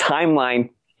like timeline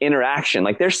interaction.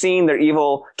 Like they're seeing their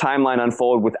evil timeline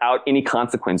unfold without any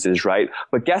consequences, right?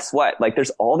 But guess what? Like there's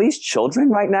all these children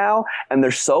right now, and they're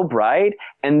so bright,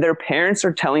 and their parents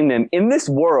are telling them in this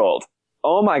world,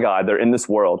 oh my God, they're in this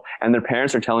world, and their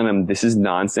parents are telling them, this is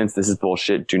nonsense, this is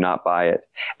bullshit, do not buy it.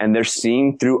 And they're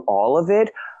seeing through all of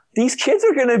it. These kids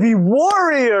are going to be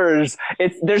warriors.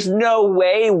 There's no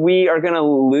way we are going to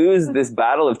lose this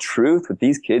battle of truth with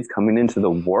these kids coming into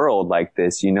the world like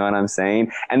this. You know what I'm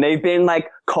saying? And they've been like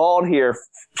called here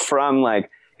from like,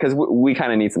 cause we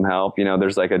kind of need some help. You know,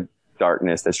 there's like a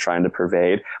darkness that's trying to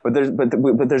pervade, but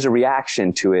there's a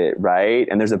reaction to it, right?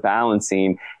 And there's a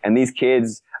balancing, and these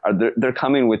kids they're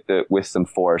coming with some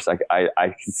force. Like I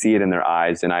can see it in their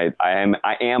eyes, and I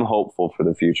am hopeful for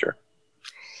the future.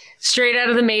 Straight out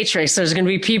of the Matrix, there's going to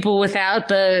be people without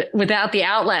the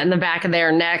outlet in the back of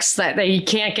their necks that they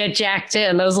can't get jacked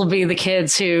in. Those will be the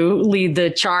kids who lead the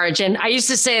charge. And I used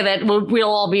to say that we'll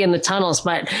all be in the tunnels,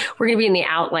 but we're going to be in the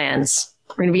outlands.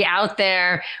 We're going to be out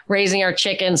there raising our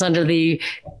chickens under the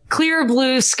clear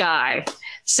blue sky.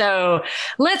 So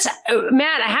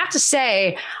Matt, I have to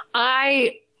say,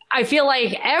 I feel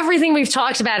like everything we've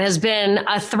talked about has been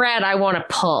a thread I want to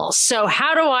pull. So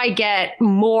how do I get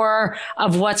more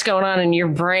of what's going on in your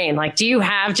brain? Like, do you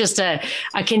have just a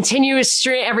continuous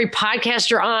stream every podcast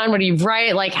you're on? What do you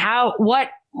write? Like how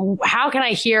can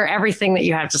I hear everything that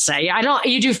you have to say?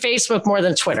 You do Facebook more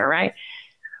than Twitter, right?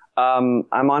 I'm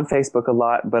on Facebook a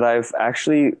lot, but I've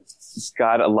actually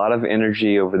got a lot of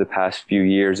energy over the past few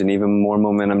years, and even more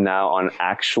momentum now on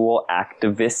Actual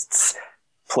Activists,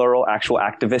 plural,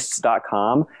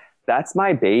 actualactivists.com. That's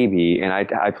my baby. And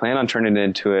I plan on turning it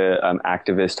into a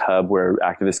activist hub where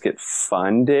activists get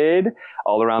funded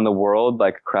all around the world,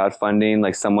 like crowdfunding.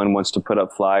 Like someone wants to put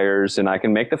up flyers, and I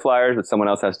can make the flyers, but someone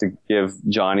else has to give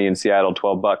Johnny in Seattle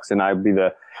 $12, and I'd be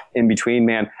the in-between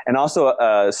man. And also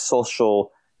a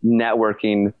social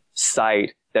networking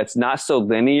site that's not so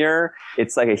linear.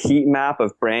 It's like a heat map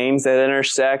of brains that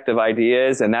intersect, of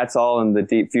ideas, and that's all in the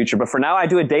deep future. But for now, I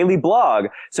do a daily blog.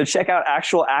 So check out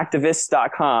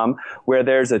actualactivists.com, where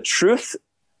there's a truth,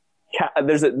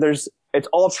 it's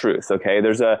all truth, okay?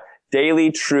 There's a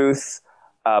daily truth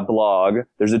blog.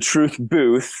 There's a truth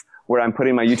booth where I'm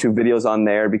putting my YouTube videos on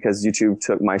there because YouTube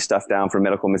took my stuff down for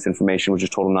medical misinformation, which is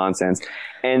total nonsense.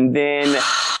 And then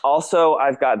also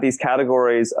I've got these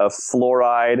categories of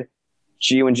fluoride,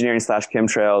 geoengineering /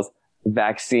 chemtrails,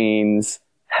 vaccines,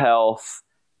 health,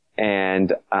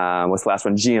 and what's the last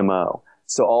one? GMO.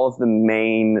 So all of the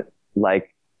main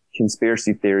like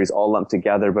conspiracy theories all lumped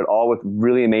together, but all with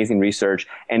really amazing research.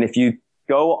 And if you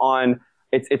go on,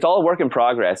 it's all a work in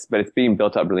progress, but it's being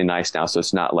built up really nice now. So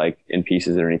it's not like in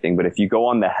pieces or anything. But if you go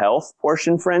on the health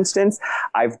portion, for instance,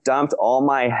 I've dumped all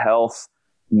my health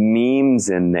memes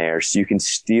in there, so you can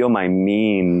steal my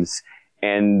memes.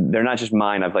 And they're not just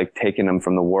mine. I've like taken them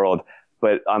from the world.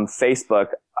 But on Facebook,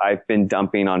 I've been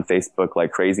dumping on Facebook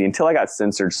like crazy until I got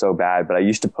censored so bad. But I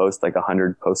used to post like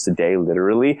 100 posts a day,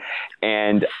 literally.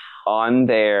 And on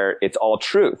there, it's all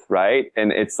truth, right?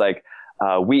 And it's like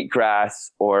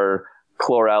wheatgrass or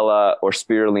chlorella or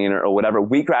spirulina or whatever.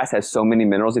 Wheatgrass has so many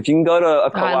minerals. If you can go to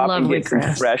a co-op and get some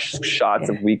fresh shots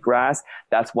of wheatgrass,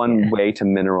 that's one way to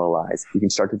mineralize. You can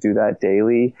start to do that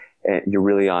daily, and you're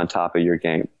really on top of your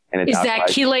game. And is that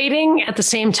chelating at the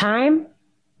same time?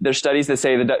 There's studies that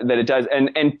say that it does. And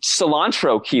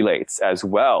cilantro chelates as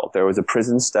well. There was a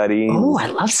prison study. Oh, I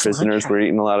love cilantro. Prisoners were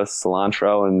eating a lot of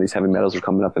cilantro, and these heavy metals were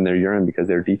coming up in their urine because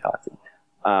they're detoxing,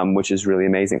 which is really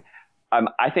amazing.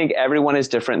 I think everyone is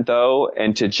different though.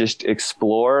 And to just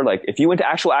explore, like if you went to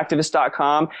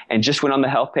actualactivist.com and just went on the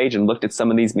health page and looked at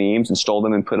some of these memes and stole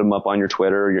them and put them up on your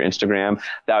Twitter or your Instagram,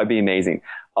 that would be amazing.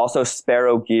 Also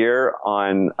Sparrow Gear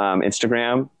on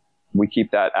Instagram. We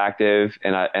keep that active,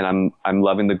 and I'm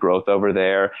loving the growth over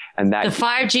there. And that the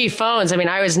 5G phones. I mean,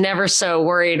 I was never so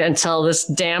worried until this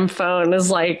damn phone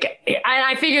is like.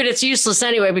 I figured it's useless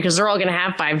anyway because they're all going to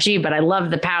have 5G. But I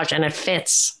love the pouch, and it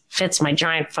fits my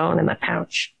giant phone in the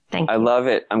pouch. Thank you. I love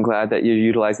it. I'm glad that you're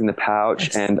utilizing the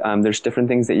pouch, and there's different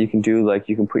things that you can do. Like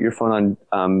you can put your phone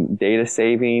on data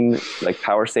saving, like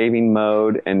power saving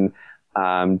mode, and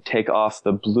take off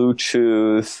the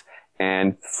Bluetooth.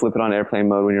 and flip it on airplane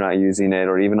mode when you're not using it,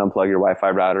 or even unplug your Wi-Fi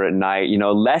router at night.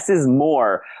 Less is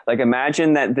more. Like,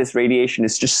 imagine that this radiation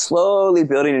is just slowly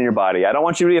building in your body. I don't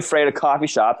want you to be afraid of coffee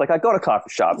shops. Like, I go to coffee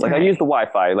shops. Like, I use the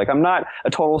Wi-Fi. Like, I'm not a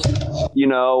total,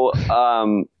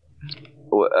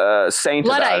 saint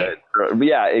about it.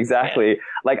 Yeah, exactly. Yeah.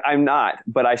 Like, I'm not,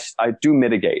 but I do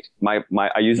mitigate.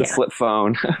 I use a flip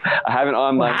phone. I have an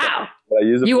online. Wow. But I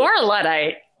use you are a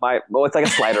Luddite. It's like a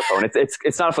slider phone.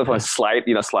 It's not a flip phone.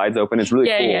 It's slides open. It's really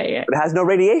cool. Yeah. But it has no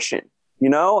radiation,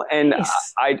 and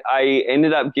nice. I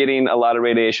ended up getting a lot of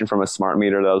radiation from a smart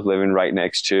meter that I was living right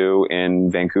next to in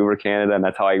Vancouver, Canada. And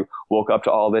that's how I woke up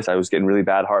to all this. I was getting really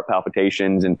bad heart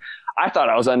palpitations, and I thought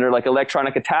I was under like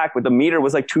electronic attack, but the meter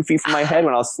was like 2 feet from my head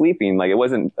when I was sleeping. Like, it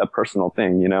wasn't a personal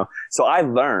thing, So I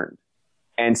learned.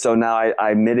 And so now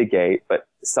I mitigate, but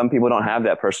some people don't have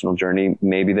that personal journey.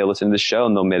 Maybe they'll listen to the show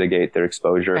and they'll mitigate their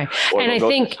exposure. Right. And I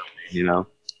think,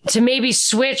 to maybe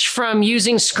switch from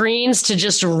using screens to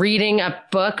just reading a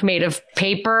book made of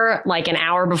paper, like an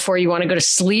hour before you want to go to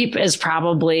sleep, is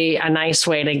probably a nice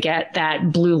way to get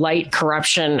that blue light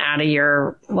corruption out of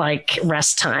your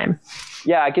rest time.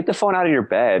 Yeah. Get the phone out of your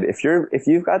bed. If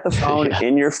you've got the phone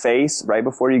in your face right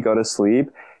before you go to sleep,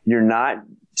 you're not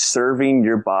serving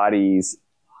your body's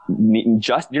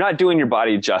you're not doing your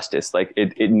body justice. Like,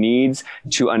 it needs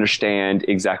to understand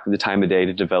exactly the time of day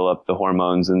to develop the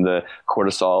hormones and the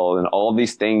cortisol and all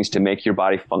these things to make your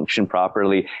body function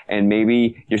properly. And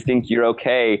maybe you think you're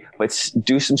okay, but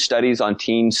do some studies on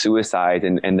teen suicide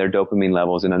and their dopamine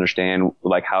levels, and understand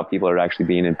like how people are actually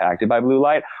being impacted by blue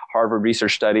light. Harvard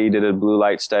research study did a blue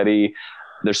light study.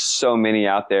 There's so many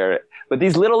out there. But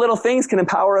these little things can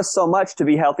empower us so much to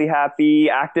be healthy, happy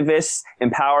activists,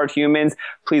 empowered humans.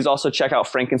 Please also check out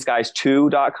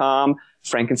FrankenSkies2.com,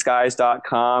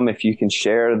 FrankenSkies.com. If you can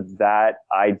share that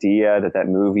idea that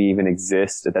movie even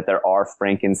exists, that there are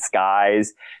FrankenSkies.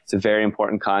 It's a very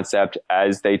important concept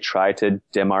as they try to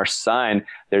dim our sun.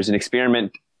 There's an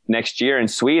experiment next year in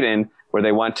Sweden where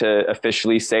they want to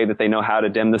officially say that they know how to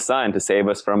dim the sun to save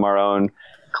us from our own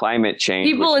climate change.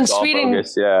 People in Sweden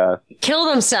kill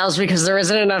themselves because there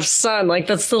isn't enough sun. Like,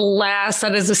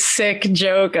 that is a sick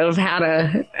joke of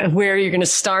where you're going to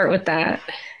start with that.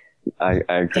 I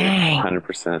agree. Dang.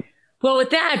 100%. Well, with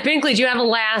that, Binkley, do you have a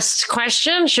last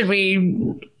question? Should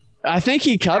we? I think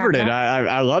he covered it.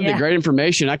 I love the great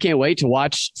information. I can't wait to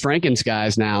watch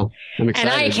FrankenSkies now. I'm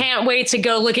excited. And I can't wait to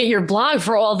go look at your blog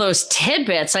for all those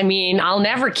tidbits. I mean, I'll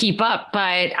never keep up,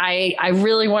 but I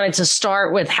really wanted to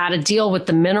start with how to deal with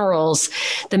the minerals,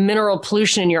 the mineral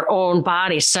pollution in your own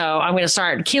body. So I'm going to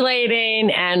start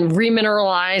chelating and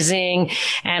remineralizing,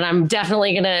 and I'm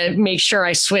definitely going to make sure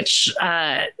I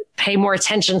pay more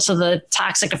attention to the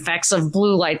toxic effects of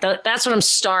blue light. That's what I'm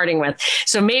starting with.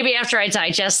 So maybe after I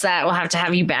digest that, we'll have to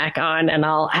have you back on, and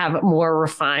I'll have more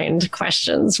refined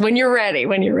questions when you're ready.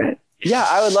 Yeah,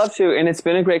 I would love to. And it's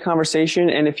been a great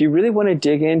conversation. And if you really want to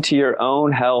dig into your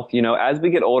own health, as we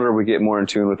get older, we get more in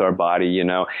tune with our body, and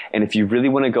if you really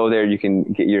want to go there, you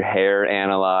can get your hair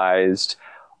analyzed,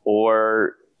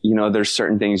 or there's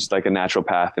certain things like a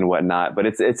naturopath and whatnot, but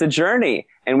it's a journey,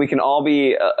 and we can all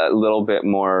be a little bit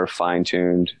more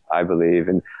fine-tuned, I believe.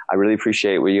 And I really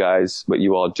appreciate what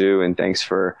you all do. And thanks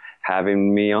for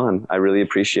having me on. I really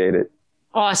appreciate it.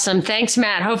 Awesome. Thanks,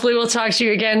 Matt. Hopefully we'll talk to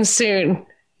you again soon.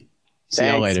 See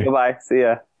you later. Bye-bye. See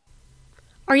ya.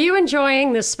 Are you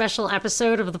enjoying this special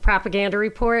episode of the Propaganda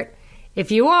Report? If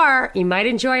you are, you might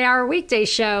enjoy our weekday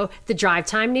show, the Drive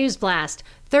Time News Blast.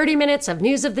 30 minutes of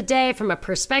news of the day from a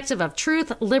perspective of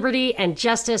truth, liberty, and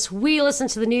justice. We listen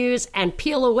to the news and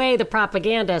peel away the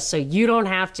propaganda so you don't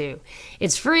have to.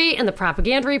 It's free in the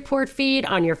Propaganda Report feed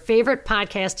on your favorite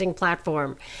podcasting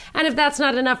platform. And if that's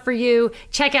not enough for you,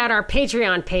 check out our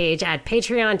Patreon page at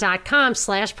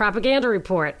patreon.com/Propaganda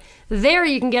Report. There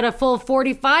you can get a full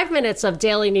 45 minutes of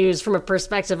daily news from a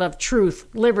perspective of truth,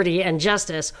 liberty, and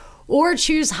justice. Or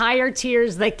choose higher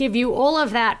tiers that give you all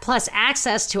of that, plus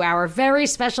access to our very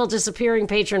special disappearing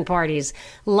patron parties,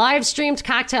 live-streamed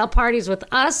cocktail parties with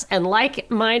us and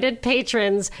like-minded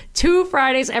patrons 2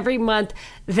 Fridays every month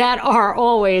that are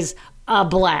always a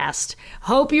blast.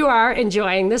 Hope you are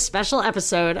enjoying this special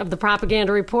episode of the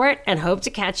Propaganda Report, and hope to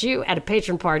catch you at a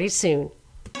patron party soon.